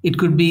 it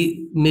could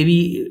be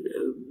maybe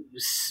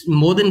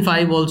more than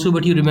 5 also,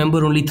 but you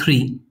remember only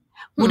 3.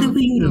 Whatever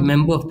you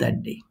remember of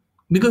that day.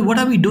 Because what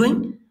are we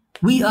doing?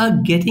 We are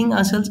getting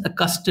ourselves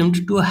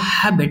accustomed to a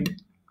habit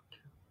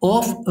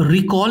of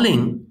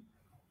recalling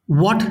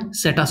what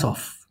set us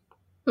off.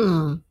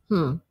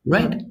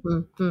 Right?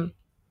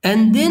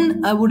 And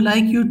then I would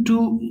like you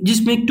to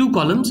just make 2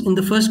 columns. In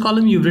the first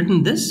column, you've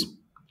written this.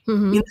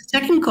 In the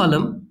second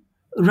column,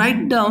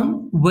 write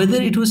down whether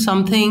it was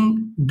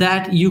something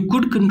that you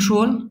could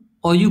control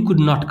or you could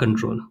not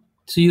control.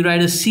 So you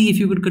write a C if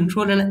you could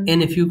control and an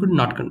N if you could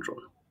not control.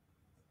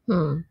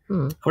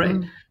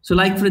 Correct. So,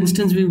 like for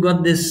instance, we've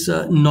got this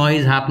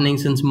noise happening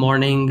since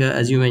morning,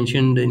 as you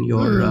mentioned in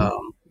your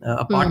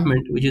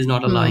apartment, which is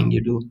not allowing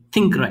you to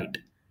think right.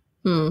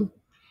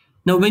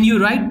 Now, when you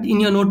write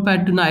in your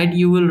notepad tonight,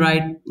 you will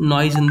write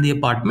noise in the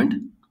apartment,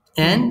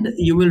 and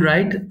you will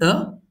write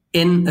a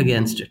N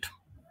against it.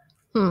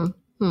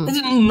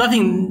 It's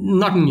nothing,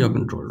 not in your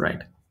control,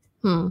 right?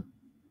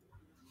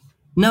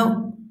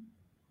 Now,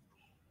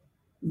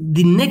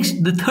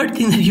 the third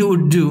thing that you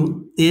would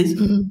do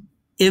is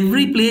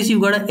every place you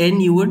got an N,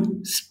 you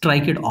would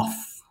strike it off,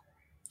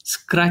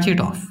 scratch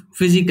it off,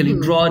 physically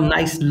draw a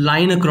nice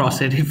line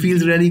across it. It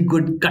feels really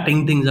good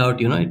cutting things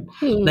out,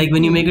 like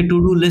when you make a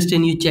to-do list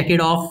and you check it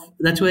off.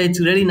 That's why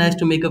it's really nice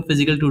to make a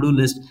physical to-do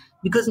list,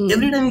 because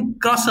every time you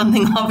cross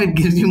something off, it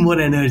gives you more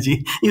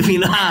energy. You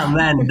feel,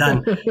 man,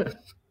 done.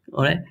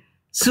 All right.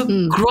 So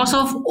cross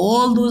off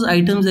all those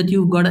items that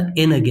you've got an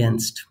N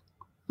against.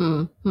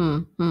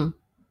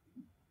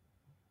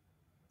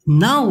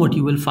 Now what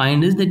you will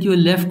find is that you are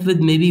left with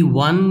maybe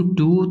 1,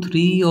 2,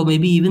 3, or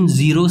maybe even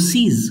 0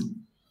 C's.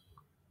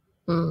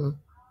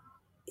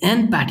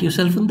 And pat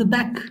yourself on the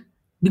back,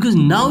 because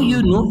now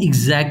you know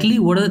exactly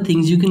what are the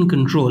things you can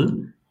control.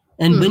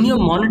 And when you're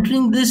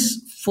monitoring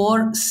this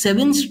for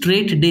 7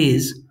 straight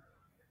days,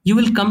 you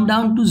will come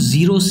down to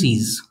 0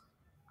 C's,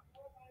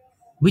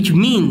 which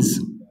means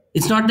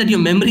it's not that your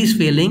memory is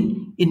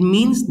failing. It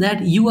means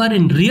that you are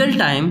in real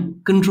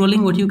time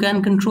controlling what you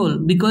can control,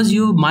 because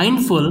you're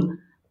mindful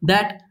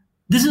that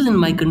this is in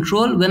my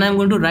control. When I'm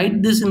going to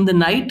write this in the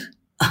night,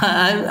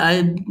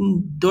 I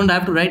don't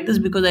have to write this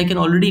because I can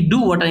already do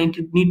what I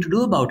need to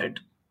do about it.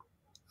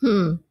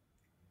 And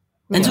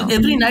so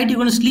every night you're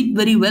going to sleep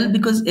very well,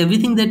 because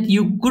everything that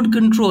you could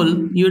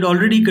control, you had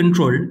already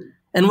controlled.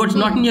 And what's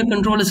not in your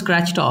control is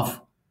scratched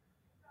off.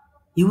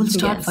 You will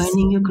start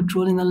finding you're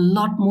controlling a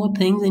lot more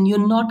things, and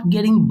you're not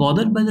getting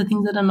bothered by the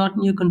things that are not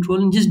in your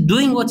control, and just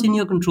doing what's in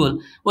your control.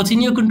 What's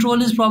in your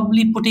control is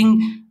probably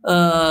putting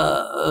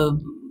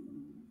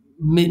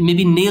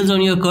maybe nails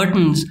on your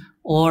curtains,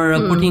 or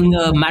putting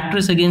a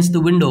mattress against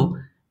the window,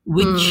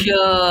 which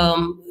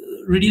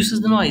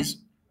reduces the noise.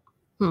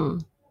 Do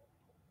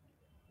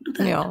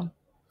that.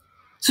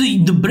 So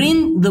the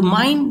brain, the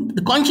mind,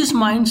 the conscious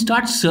mind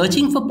starts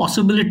searching for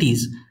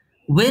possibilities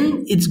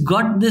when it's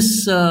got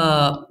this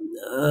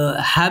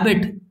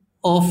habit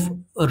of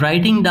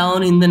writing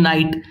down in the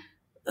night,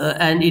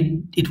 and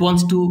it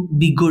wants to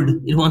be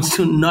good. It wants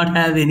to not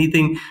have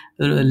anything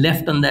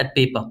left on that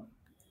paper.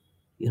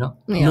 No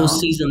Yeah.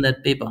 C's on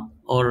that paper,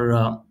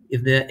 or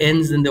if there are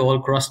N's, then they're all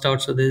crossed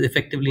out, so there's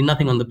effectively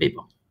nothing on the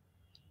paper.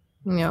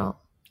 Yeah.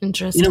 In a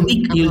Interesting.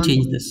 week, you'll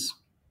change this.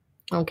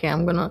 Okay,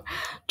 I'm gonna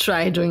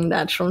try doing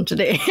that from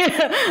today.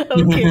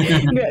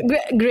 Okay,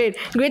 great.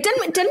 Tell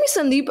me,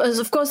 Sandeep. As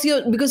of course,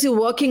 because you're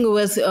working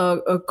with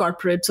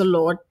corporates a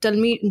lot. Tell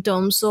me in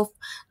terms of,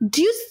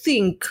 do you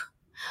think,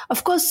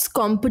 of course,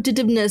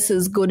 competitiveness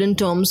is good in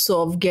terms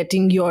of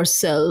getting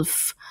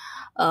yourself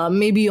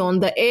maybe on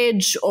the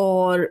edge,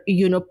 or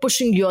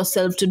pushing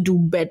yourself to do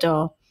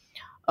better.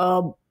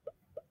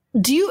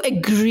 Do you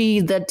agree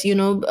that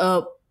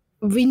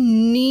we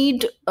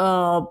need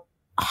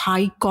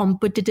high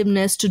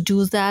competitiveness to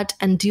do that,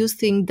 and do you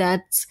think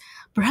that's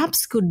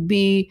perhaps could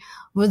be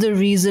with the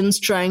reasons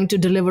trying to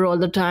deliver all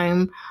the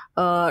time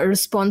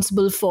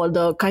responsible for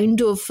the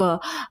kind of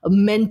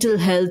mental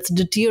health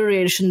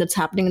deterioration that's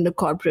happening in the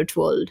corporate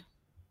world?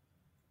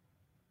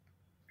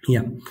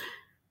 Yeah,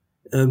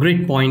 a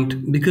great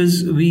point,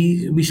 because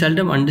we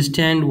seldom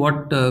understand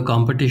what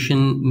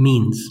competition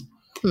means.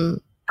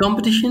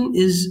 Competition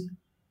is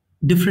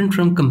different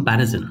from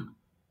comparison.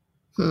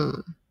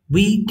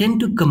 We tend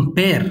to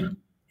compare,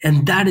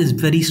 and that is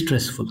very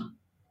stressful.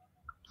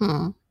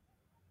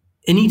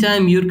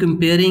 Anytime you're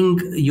comparing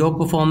your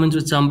performance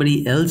with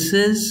somebody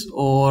else's,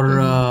 or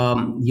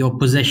your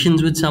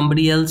possessions with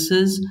somebody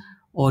else's,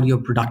 or your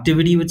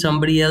productivity with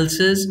somebody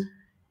else's,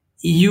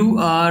 you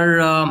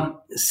are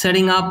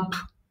setting up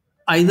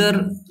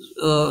either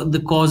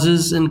the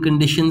causes and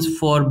conditions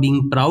for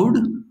being proud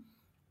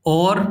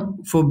or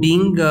for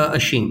being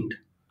ashamed.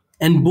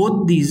 And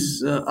both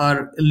these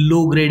are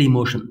low grade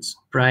emotions,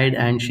 pride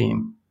and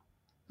shame.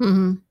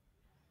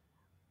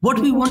 What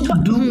we want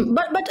to do.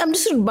 But I'm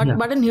just Yeah.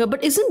 but in here.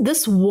 But isn't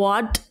this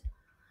what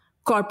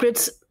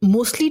corporates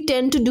mostly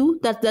tend to do?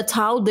 That's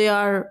how they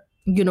are.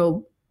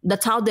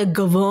 That's how they're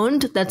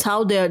governed. That's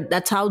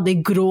how they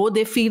grow.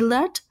 They feel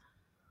that.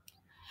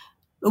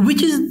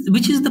 Which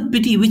is the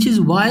pity, which is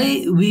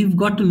why we've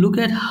got to look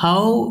at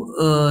how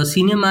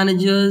senior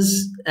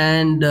managers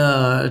and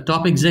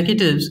top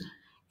executives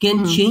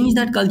can change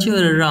that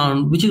culture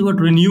around, which is what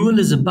renewal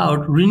is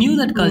about. Renew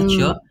that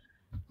culture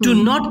to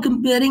not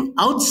comparing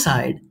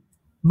outside,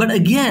 but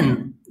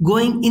again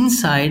going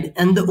inside,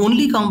 and the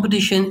only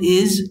competition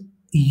is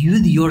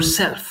with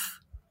yourself,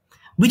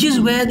 which is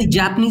where the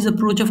Japanese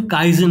approach of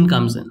kaizen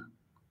comes in,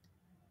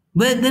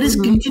 where there is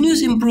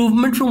continuous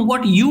improvement from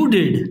what you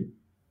did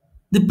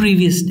the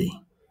previous day.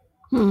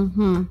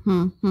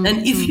 And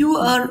if you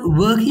are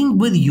working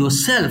with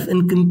yourself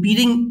and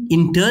competing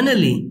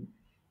internally,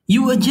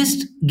 you are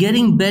just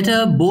getting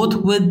better both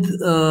with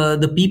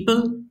the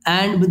people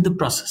and with the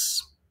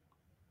process.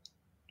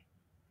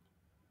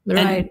 Right.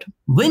 And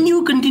when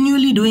you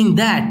continually doing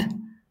that,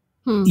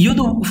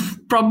 you're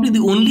probably the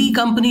only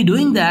company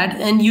doing that,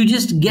 and you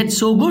just get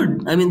so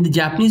good. I mean, the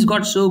Japanese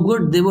got so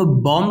good; they were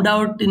bombed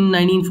out in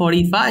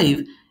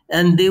 1945,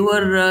 and they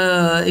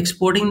were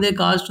exporting their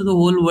cars to the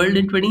whole world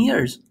in 20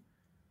 years.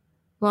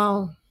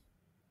 Wow.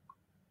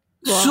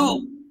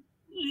 So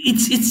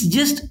it's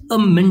just a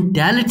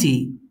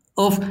mentality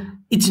of,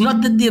 it's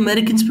not that the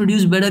Americans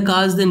produce better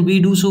cars than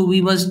we do, so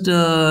we must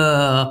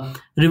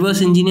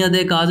reverse engineer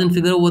their cars and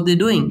figure out what they're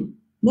doing.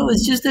 No,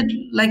 it's just that,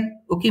 like,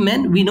 okay,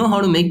 man, we know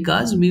how to make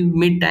cars. We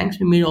made tanks,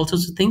 we made all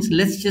sorts of things.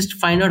 Let's just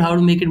find out how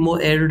to make it more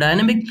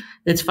aerodynamic.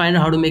 Let's find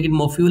out how to make it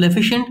more fuel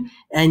efficient,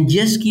 and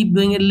just keep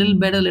doing it a little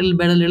better, little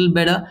better, little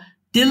better,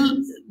 till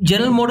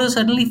General Motors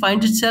suddenly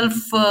finds itself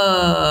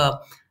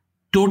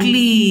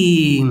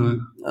totally.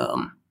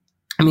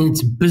 I mean,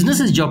 its business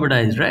is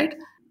jeopardized, right?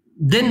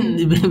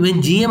 Then,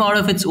 when GM, out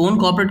of its own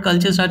corporate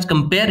culture, starts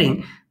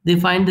comparing, they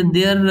find that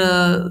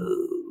they're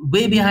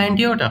way behind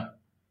Toyota.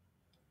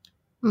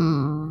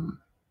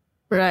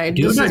 Right.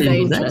 This Toyota is didn't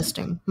very do that.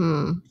 interesting.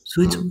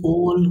 So it's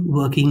all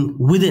working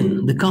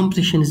within. The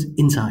competition is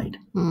inside.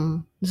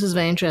 This is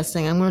very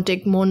interesting. I'm going to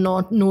take more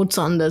notes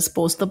on this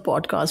post the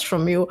podcast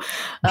from you,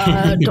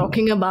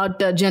 talking about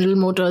General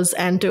Motors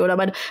and Toyota.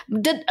 But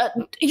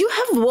you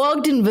have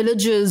worked in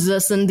villages,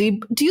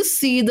 Sandeep. Do you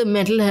see the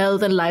mental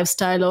health and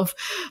lifestyle of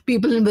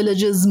people in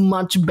villages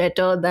much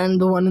better than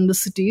the one in the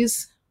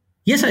cities?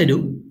 Yes, I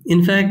do.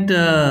 In fact,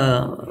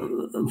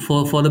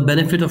 for the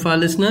benefit of our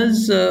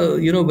listeners,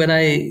 when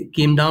I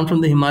came down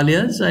from the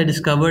Himalayas, I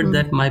discovered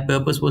that my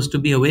purpose was to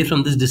be away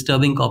from this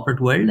disturbing corporate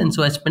world, and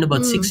so I spent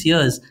about 6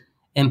 years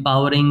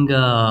empowering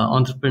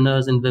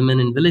entrepreneurs and women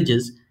in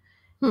villages.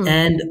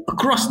 And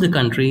across the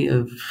country,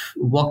 I've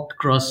walked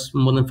across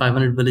more than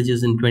 500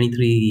 villages in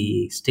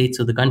 23 states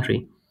of the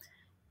country,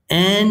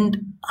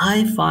 and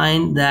I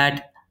find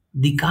that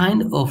the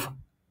kind of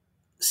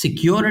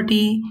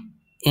security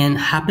and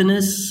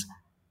happiness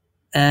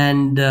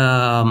and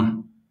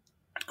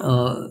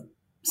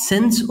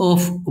sense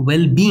of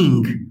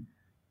well-being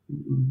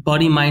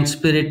body, mind,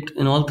 spirit,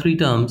 in all three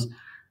terms,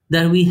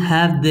 that we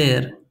have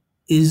there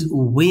is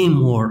way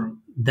more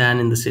than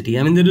in the city.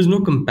 I mean, there is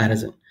no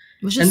comparison.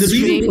 Which And is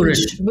the reason for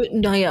strange. it,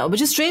 No, yeah,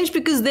 which is strange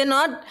because they're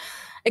not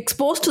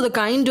exposed to the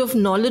kind of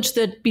knowledge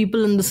that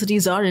people in the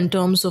cities are in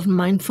terms of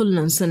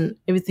mindfulness and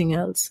everything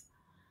else.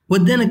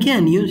 but then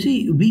again, you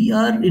see, we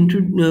are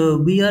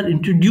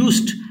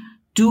introduced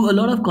to a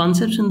lot of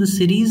concepts in the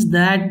cities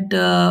that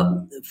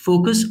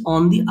focus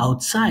on the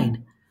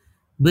outside.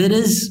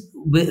 Whereas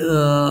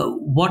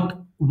what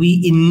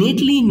we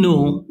innately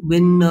know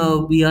when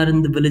we are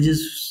in the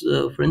villages,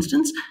 for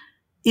instance,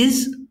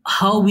 is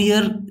how we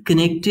are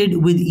connected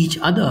with each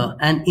other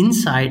and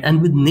inside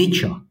and with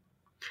nature.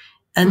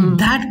 And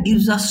that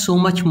gives us so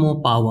much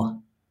more power.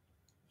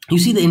 You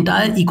see, the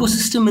entire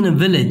ecosystem in a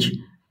village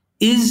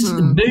is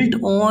built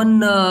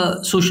on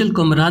social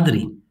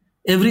camaraderie.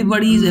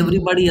 Everybody is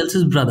everybody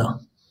else's brother.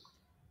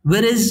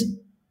 Whereas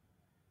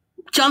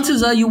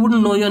chances are you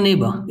wouldn't know your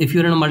neighbor. If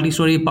you're in a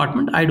multi-story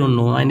apartment, I don't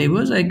know my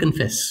neighbors, I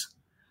confess.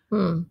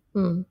 So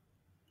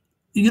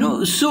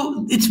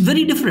it's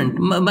very different.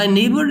 My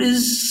neighbor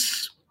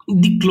is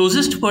the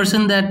closest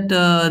person that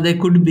there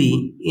could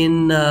be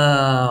in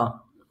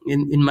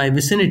my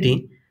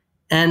vicinity,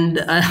 and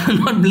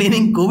I'm not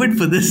blaming COVID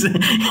for this.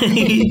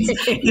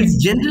 It's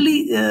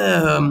generally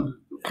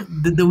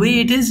the way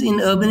it is in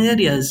urban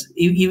areas,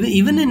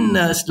 even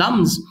in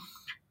slums,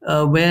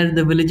 where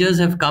the villagers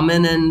have come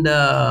in and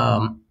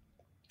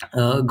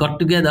got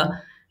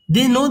together.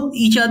 They know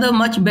each other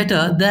much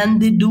better than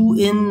they do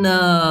in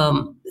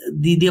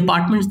the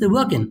apartments they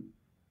work in,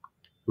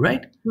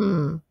 right?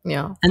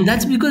 Yeah. And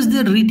that's because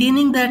they're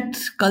retaining that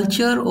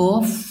culture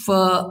of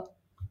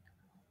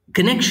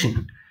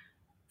connection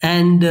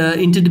and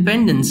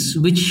interdependence,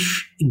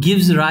 which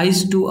gives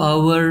rise to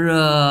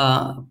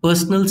our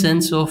personal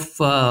sense of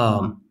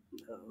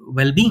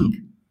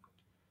well-being,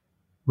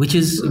 which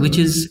is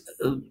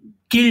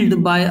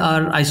killed by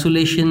our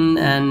isolation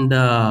and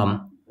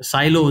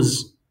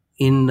silos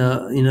in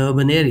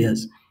urban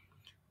areas.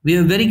 We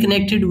are very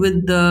connected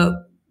with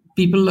the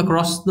people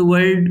across the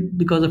world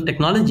because of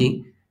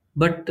technology,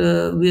 but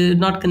we're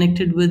not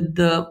connected with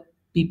the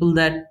people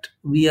that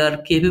we are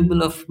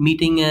capable of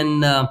meeting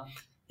and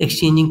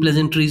exchanging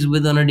pleasantries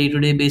with on a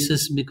day-to-day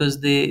basis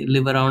because they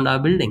live around our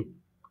building.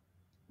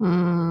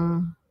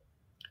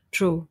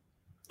 True.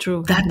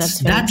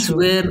 That's very that's true.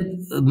 where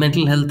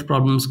mental health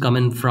problems come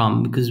in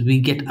from, because we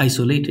get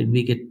isolated,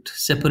 we get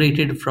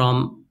separated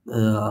from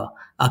our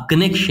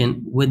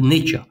connection with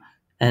nature.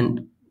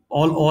 And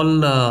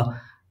all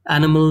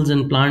animals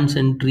and plants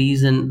and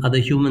trees and other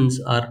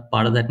humans are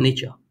part of that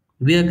nature.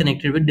 We are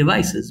connected with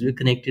devices, we're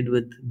connected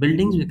with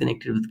buildings, we're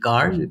connected with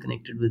cars, we're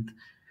connected with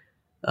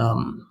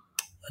um,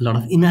 a lot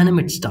of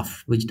inanimate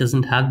stuff which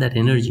doesn't have that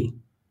energy.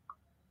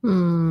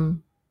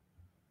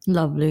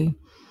 Lovely.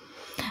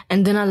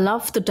 And then I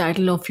love the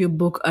title of your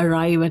book,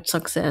 Arrive at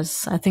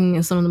Success. I think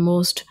it's one of the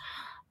most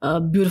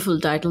beautiful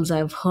titles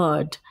I've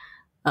heard.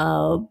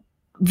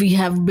 We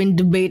have been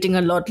debating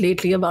a lot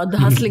lately about the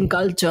hustling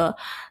culture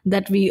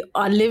that we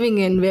are living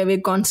in, where we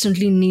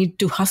constantly need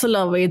to hustle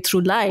our way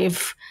through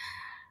life.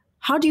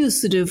 How do you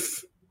sort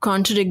of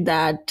contradict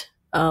that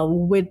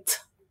with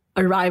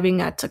arriving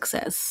at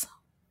success?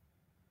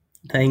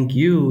 Thank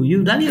you.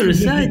 You've done your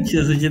research,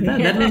 Sujita.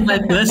 That was my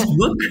first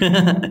book.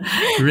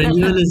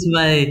 Renewal is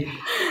my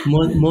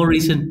more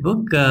recent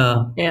book.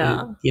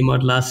 Yeah. It came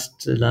out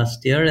last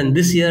year, and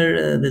this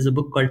year there's a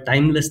book called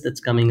Timeless that's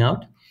coming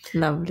out.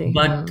 Lovely.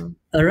 But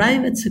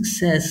Arrive at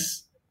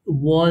Success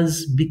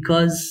was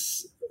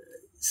because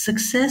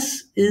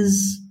success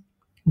is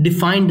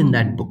defined in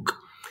that book.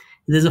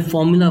 There's a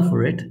formula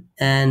for it,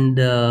 and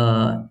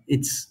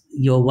it's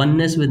your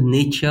oneness with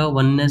nature,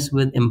 oneness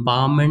with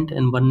empowerment,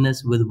 and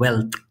oneness with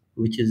wealth,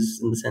 which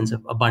is in the sense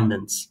of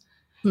abundance.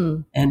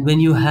 And when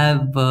you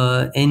have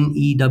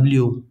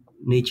NEW,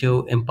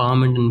 nature,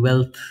 empowerment, and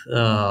wealth,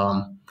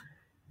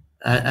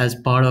 as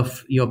part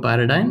of your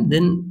paradigm,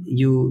 then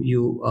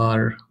you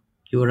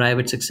arrive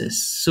at success.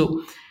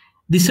 So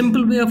the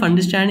simple way of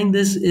understanding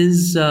this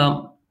is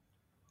the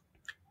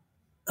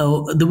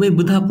way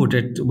Buddha put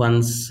it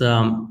once.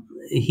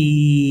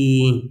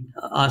 He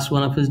asked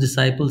one of his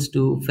disciples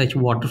to fetch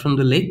water from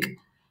the lake,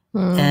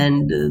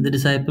 and the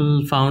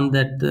disciple found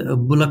that a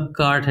bullock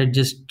cart had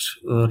just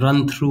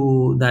run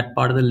through that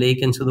part of the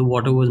lake, and so the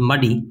water was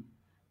muddy.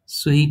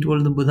 So he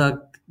told the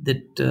Buddha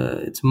that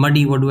it's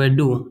muddy, what do I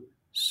do?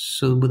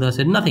 So the Buddha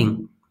said,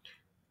 nothing.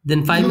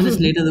 Then 5 minutes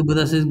later, the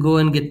Buddha says, go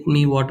and get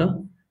me water.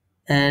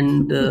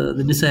 And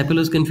the disciple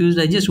was confused.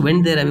 I just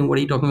went there. I mean, what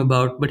are you talking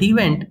about? But he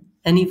went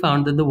and he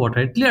found that the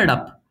water had cleared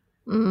up,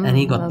 and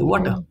he got the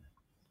water.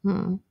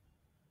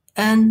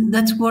 And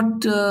that's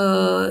what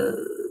the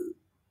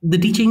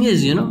teaching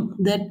is,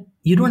 that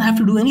you don't have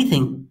to do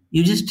anything.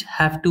 You just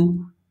have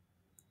to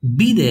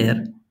be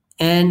there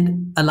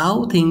and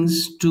allow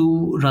things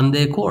to run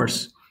their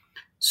course.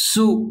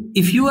 So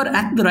if you are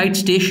at the right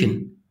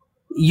station,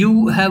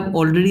 you have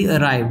already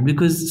arrived,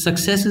 because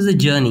success is a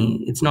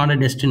journey, it's not a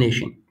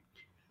destination.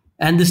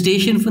 And the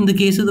station, from the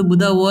case of the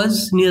Buddha,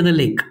 was near the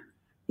lake.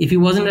 If he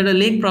wasn't at a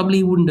lake, probably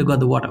he wouldn't have got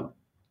the water.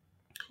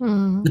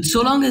 But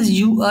so long as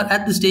you are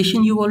at the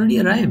station, you've already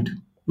arrived.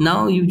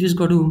 Now you've just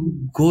got to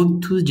go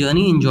through the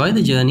journey, enjoy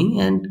the journey,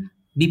 and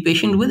be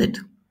patient with it.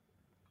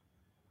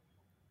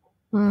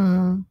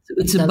 So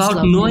it's That's about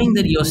lovely. knowing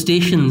that your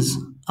stations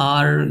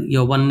are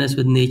your oneness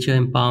with nature,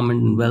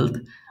 empowerment, and wealth,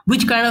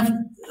 which kind of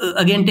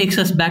again takes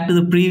us back to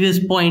the previous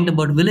point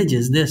about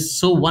villages. They're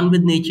so one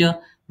with nature,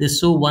 they're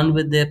so one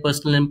with their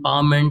personal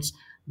empowerments,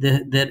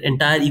 their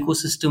entire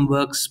ecosystem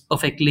works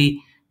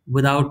perfectly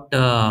without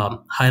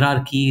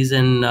hierarchies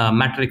and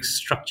matrix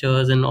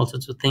structures and all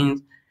sorts of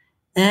things.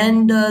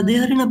 And they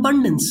are in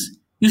abundance.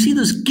 You see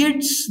those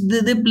kids,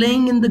 they're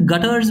playing in the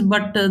gutters,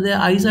 but their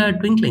eyes are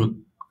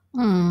twinkling.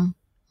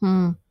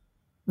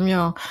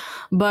 Yeah,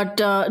 but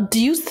do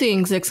you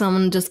think, like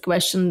someone just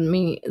questioned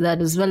me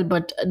that as well,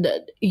 but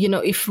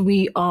if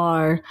we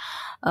are,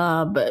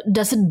 but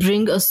does it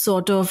bring a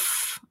sort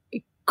of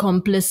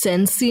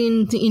complacency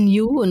in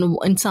you and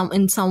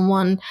in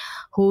someone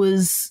who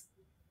is,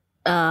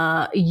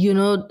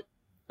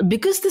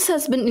 because this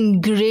has been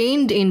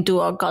ingrained into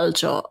our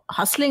culture.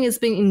 Hustling has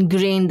been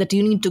ingrained that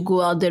you need to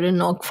go out there and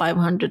knock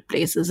 500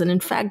 places. And in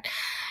fact,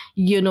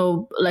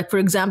 like for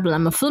example,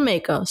 I'm a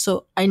filmmaker,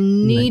 so I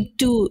need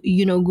to,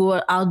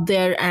 go out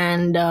there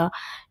and,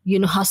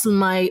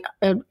 hustle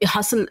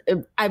hustle.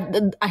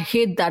 I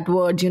hate that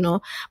word,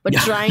 but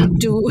trying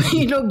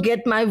to,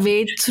 get my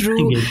way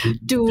through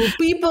to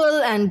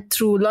people and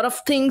through a lot of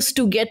things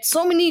to get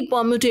so many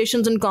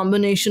permutations and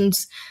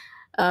combinations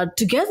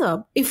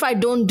together. If I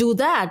don't do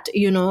that,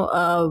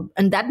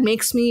 and that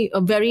makes me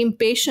very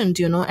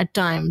impatient, at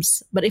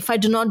times. But if I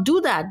do not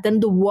do that, then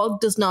the work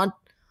does not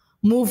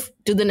move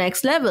to the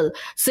next level.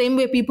 Same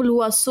way, people who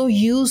are so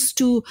used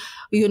to,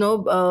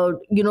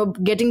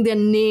 getting their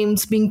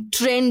names being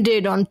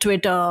trended on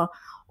Twitter,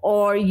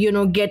 or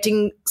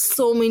getting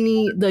so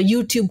many the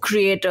YouTube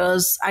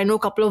creators. I know a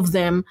couple of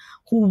them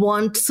who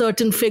want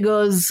certain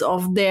figures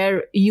of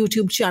their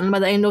YouTube channel by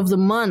the end of the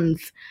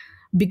month,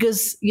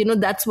 because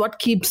that's what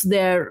keeps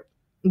their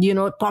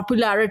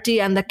popularity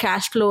and the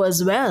cash flow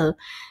as well.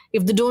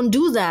 If they don't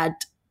do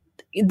that,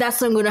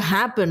 that's not going to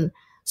happen.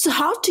 So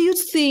how do you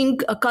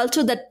think a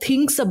culture that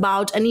thinks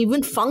about and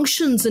even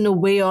functions in a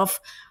way of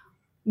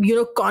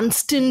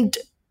constant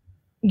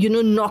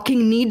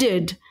knocking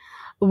needed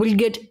will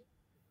get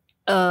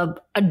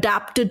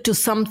adapted to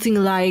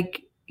something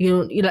like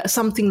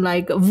something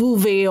like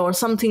Wu Wei, or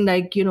something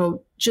like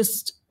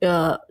just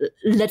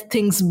let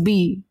things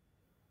be?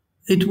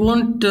 It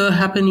won't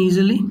happen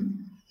easily,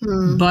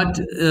 but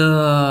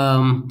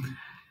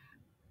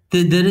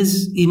there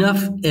is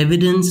enough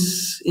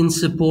evidence in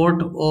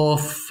support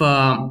of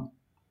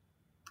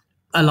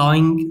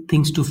allowing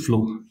things to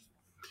flow.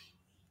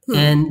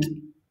 And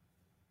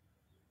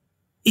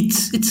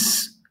it's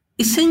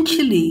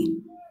essentially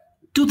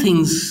two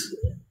things.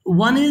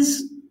 One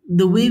is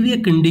the way we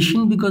are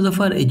conditioned because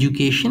of our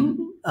education,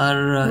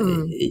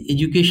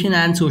 education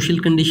and social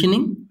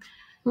conditioning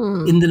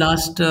in the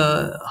last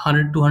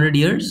 100 200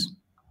 years.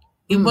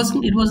 It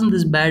wasn't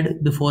this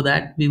bad before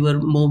that. We were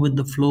more with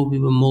the flow, we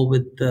were more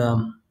with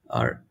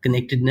our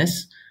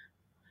connectedness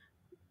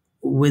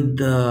with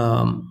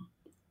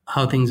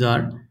how things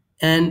are,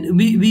 and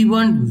we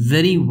weren't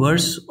very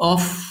worse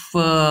off.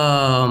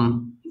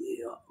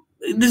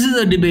 This is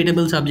a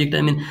debatable subject.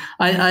 I mean,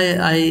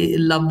 I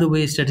love the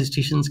way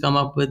statisticians come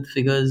up with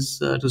figures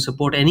to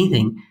support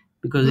anything,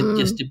 because it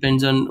just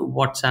depends on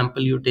what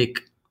sample you take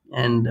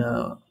and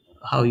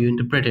how you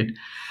interpret it.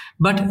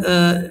 But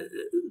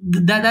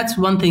that's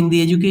one thing.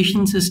 The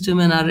education system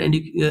and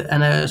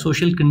our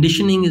social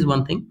conditioning is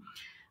one thing.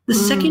 The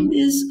second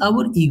is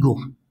our ego,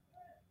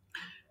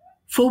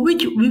 for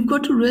which we've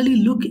got to really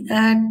look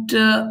at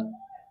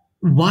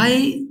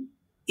why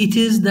it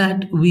is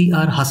that we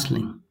are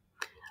hustling.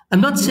 I'm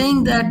not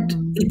saying that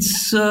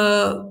it's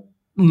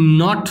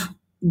not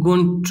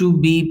going to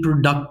be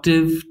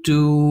productive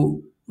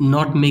to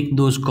not make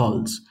those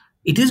calls.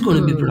 It is going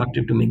to be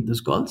productive to make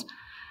those calls.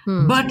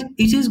 But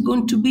it is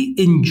going to be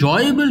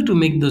enjoyable to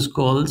make those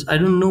calls. I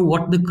don't know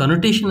what the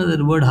connotation of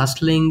the word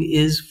hustling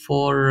is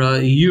for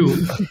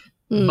you,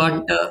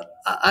 but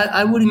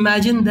I would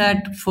imagine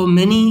that for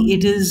many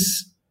it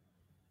is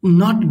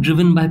not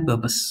driven by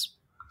purpose.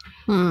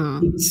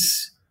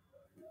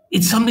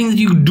 It's something that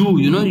you do.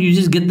 You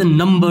just get the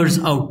numbers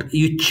out,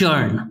 you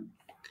churn,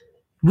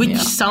 which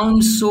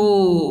sounds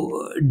so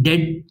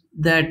dead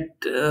that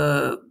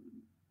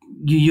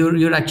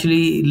you're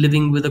actually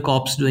living with a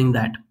corpse doing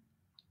that.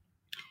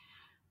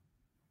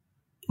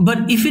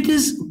 But if it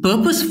is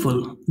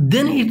purposeful,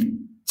 then it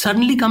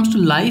suddenly comes to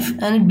life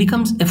and it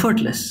becomes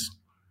effortless.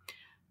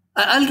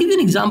 I'll give you an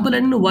example. I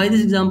don't know why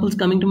this example is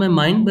coming to my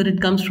mind, but it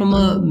comes from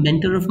a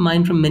mentor of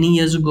mine from many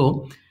years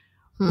ago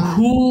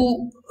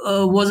who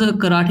was a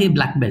karate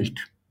black belt.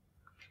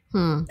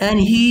 And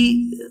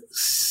he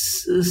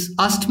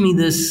asked me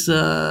this.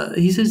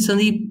 He said,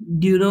 Sandeep,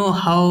 do you know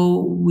how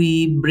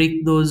we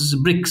break those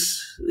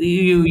bricks?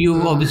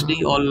 You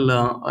obviously, all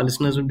our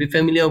listeners would be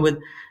familiar with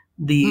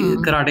the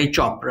karate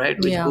chop, right?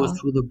 Which goes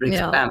through the bricks,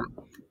 bam.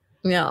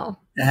 Yeah.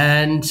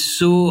 And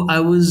so I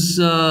was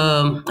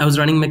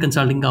running my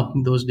consulting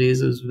company those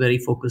days. I was very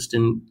focused,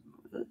 and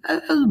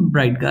I was a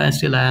bright guy.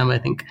 Still I am, I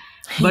think.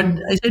 But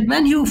I said,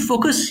 man, you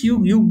focus.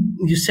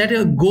 You set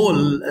a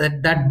goal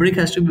that brick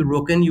has to be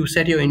broken. You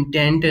set your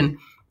intent and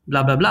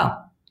blah blah blah.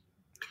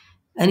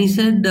 And he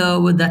said,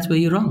 well, that's where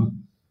you're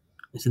wrong.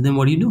 I said, then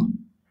what do you do?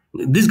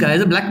 This guy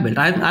is a black belt.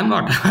 I'm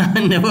not.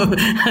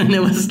 I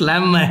never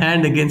slammed my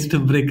hand against a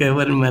brick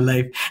ever in my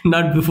life.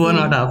 Not before,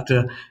 not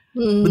after.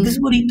 But this is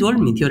what he told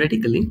me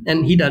theoretically,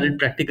 and he did it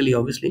practically,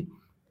 obviously.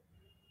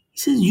 He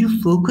says,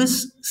 you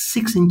focus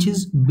 6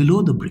 inches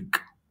below the brick.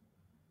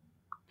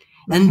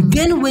 And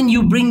then when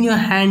you bring your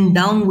hand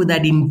down with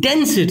that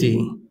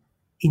intensity,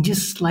 it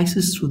just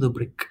slices through the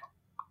brick.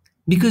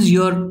 Because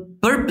your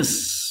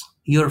purpose,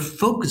 your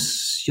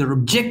focus, your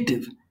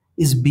objective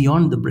is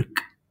beyond the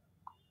brick.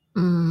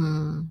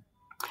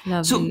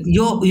 Lovely. So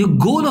your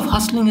goal of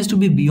hustling has to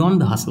be beyond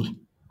the hustle.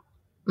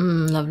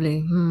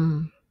 Lovely.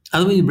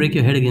 Otherwise, you break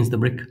your head against the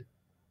brick.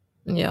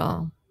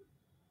 Yeah.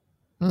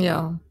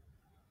 Yeah.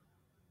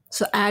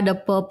 So add a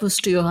purpose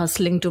to your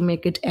hustling to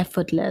make it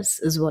effortless,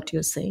 is what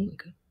you're saying.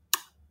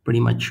 Pretty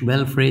much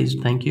well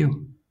phrased. Thank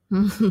you.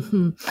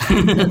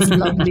 That's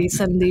lovely,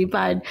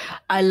 Sandeep.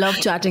 I love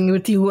chatting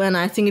with you, and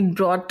I think it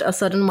brought a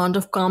certain amount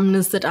of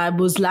calmness that I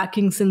was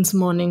lacking since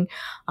morning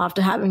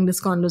after having this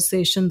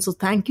conversation. So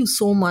thank you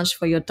so much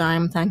for your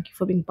time. Thank you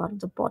for being part of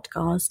the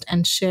podcast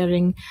and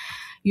sharing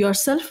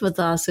yourself with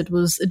us. It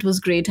was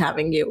great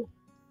having you.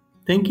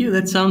 Thank you.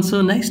 That sounds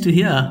so nice to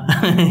hear.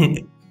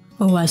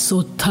 Oh, I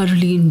so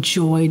thoroughly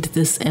enjoyed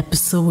this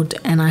episode,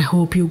 and I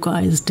hope you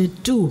guys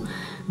did too.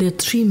 There are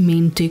 3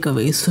 main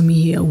takeaways for me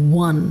here.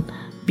 1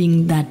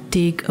 being that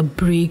take a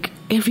break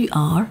every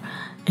hour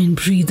and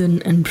breathe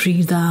in and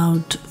breathe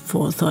out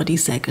for 30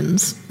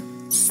 seconds.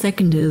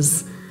 2nd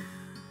is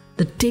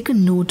that take a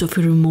note of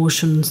your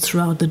emotions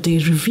throughout the day,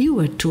 review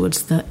it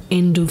towards the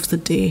end of the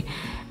day,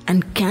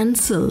 and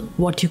cancel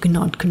what you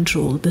cannot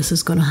control. This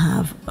is going to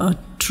have a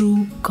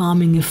true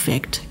calming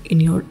effect in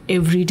your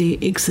everyday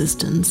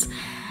existence.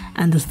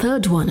 And the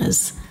 3rd one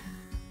is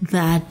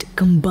that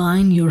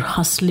combine your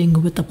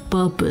hustling with a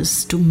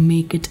purpose to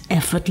make it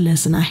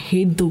effortless. And I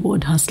hate the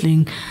word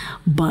hustling,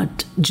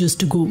 but just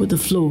to go with the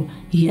flow,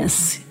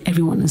 yes,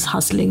 everyone is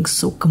hustling,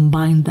 so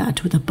combine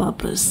that with a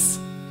purpose.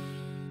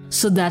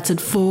 So that's it,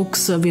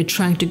 folks. We're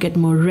trying to get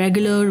more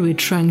regular. We're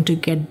trying to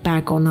get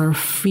back on our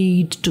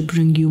feet to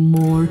bring you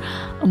more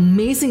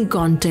amazing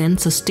content.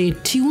 So stay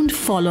tuned.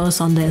 Follow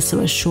us on the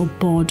SOS Show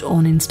Pod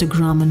on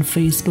Instagram and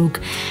Facebook.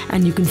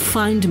 And you can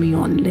find me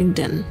on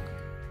LinkedIn.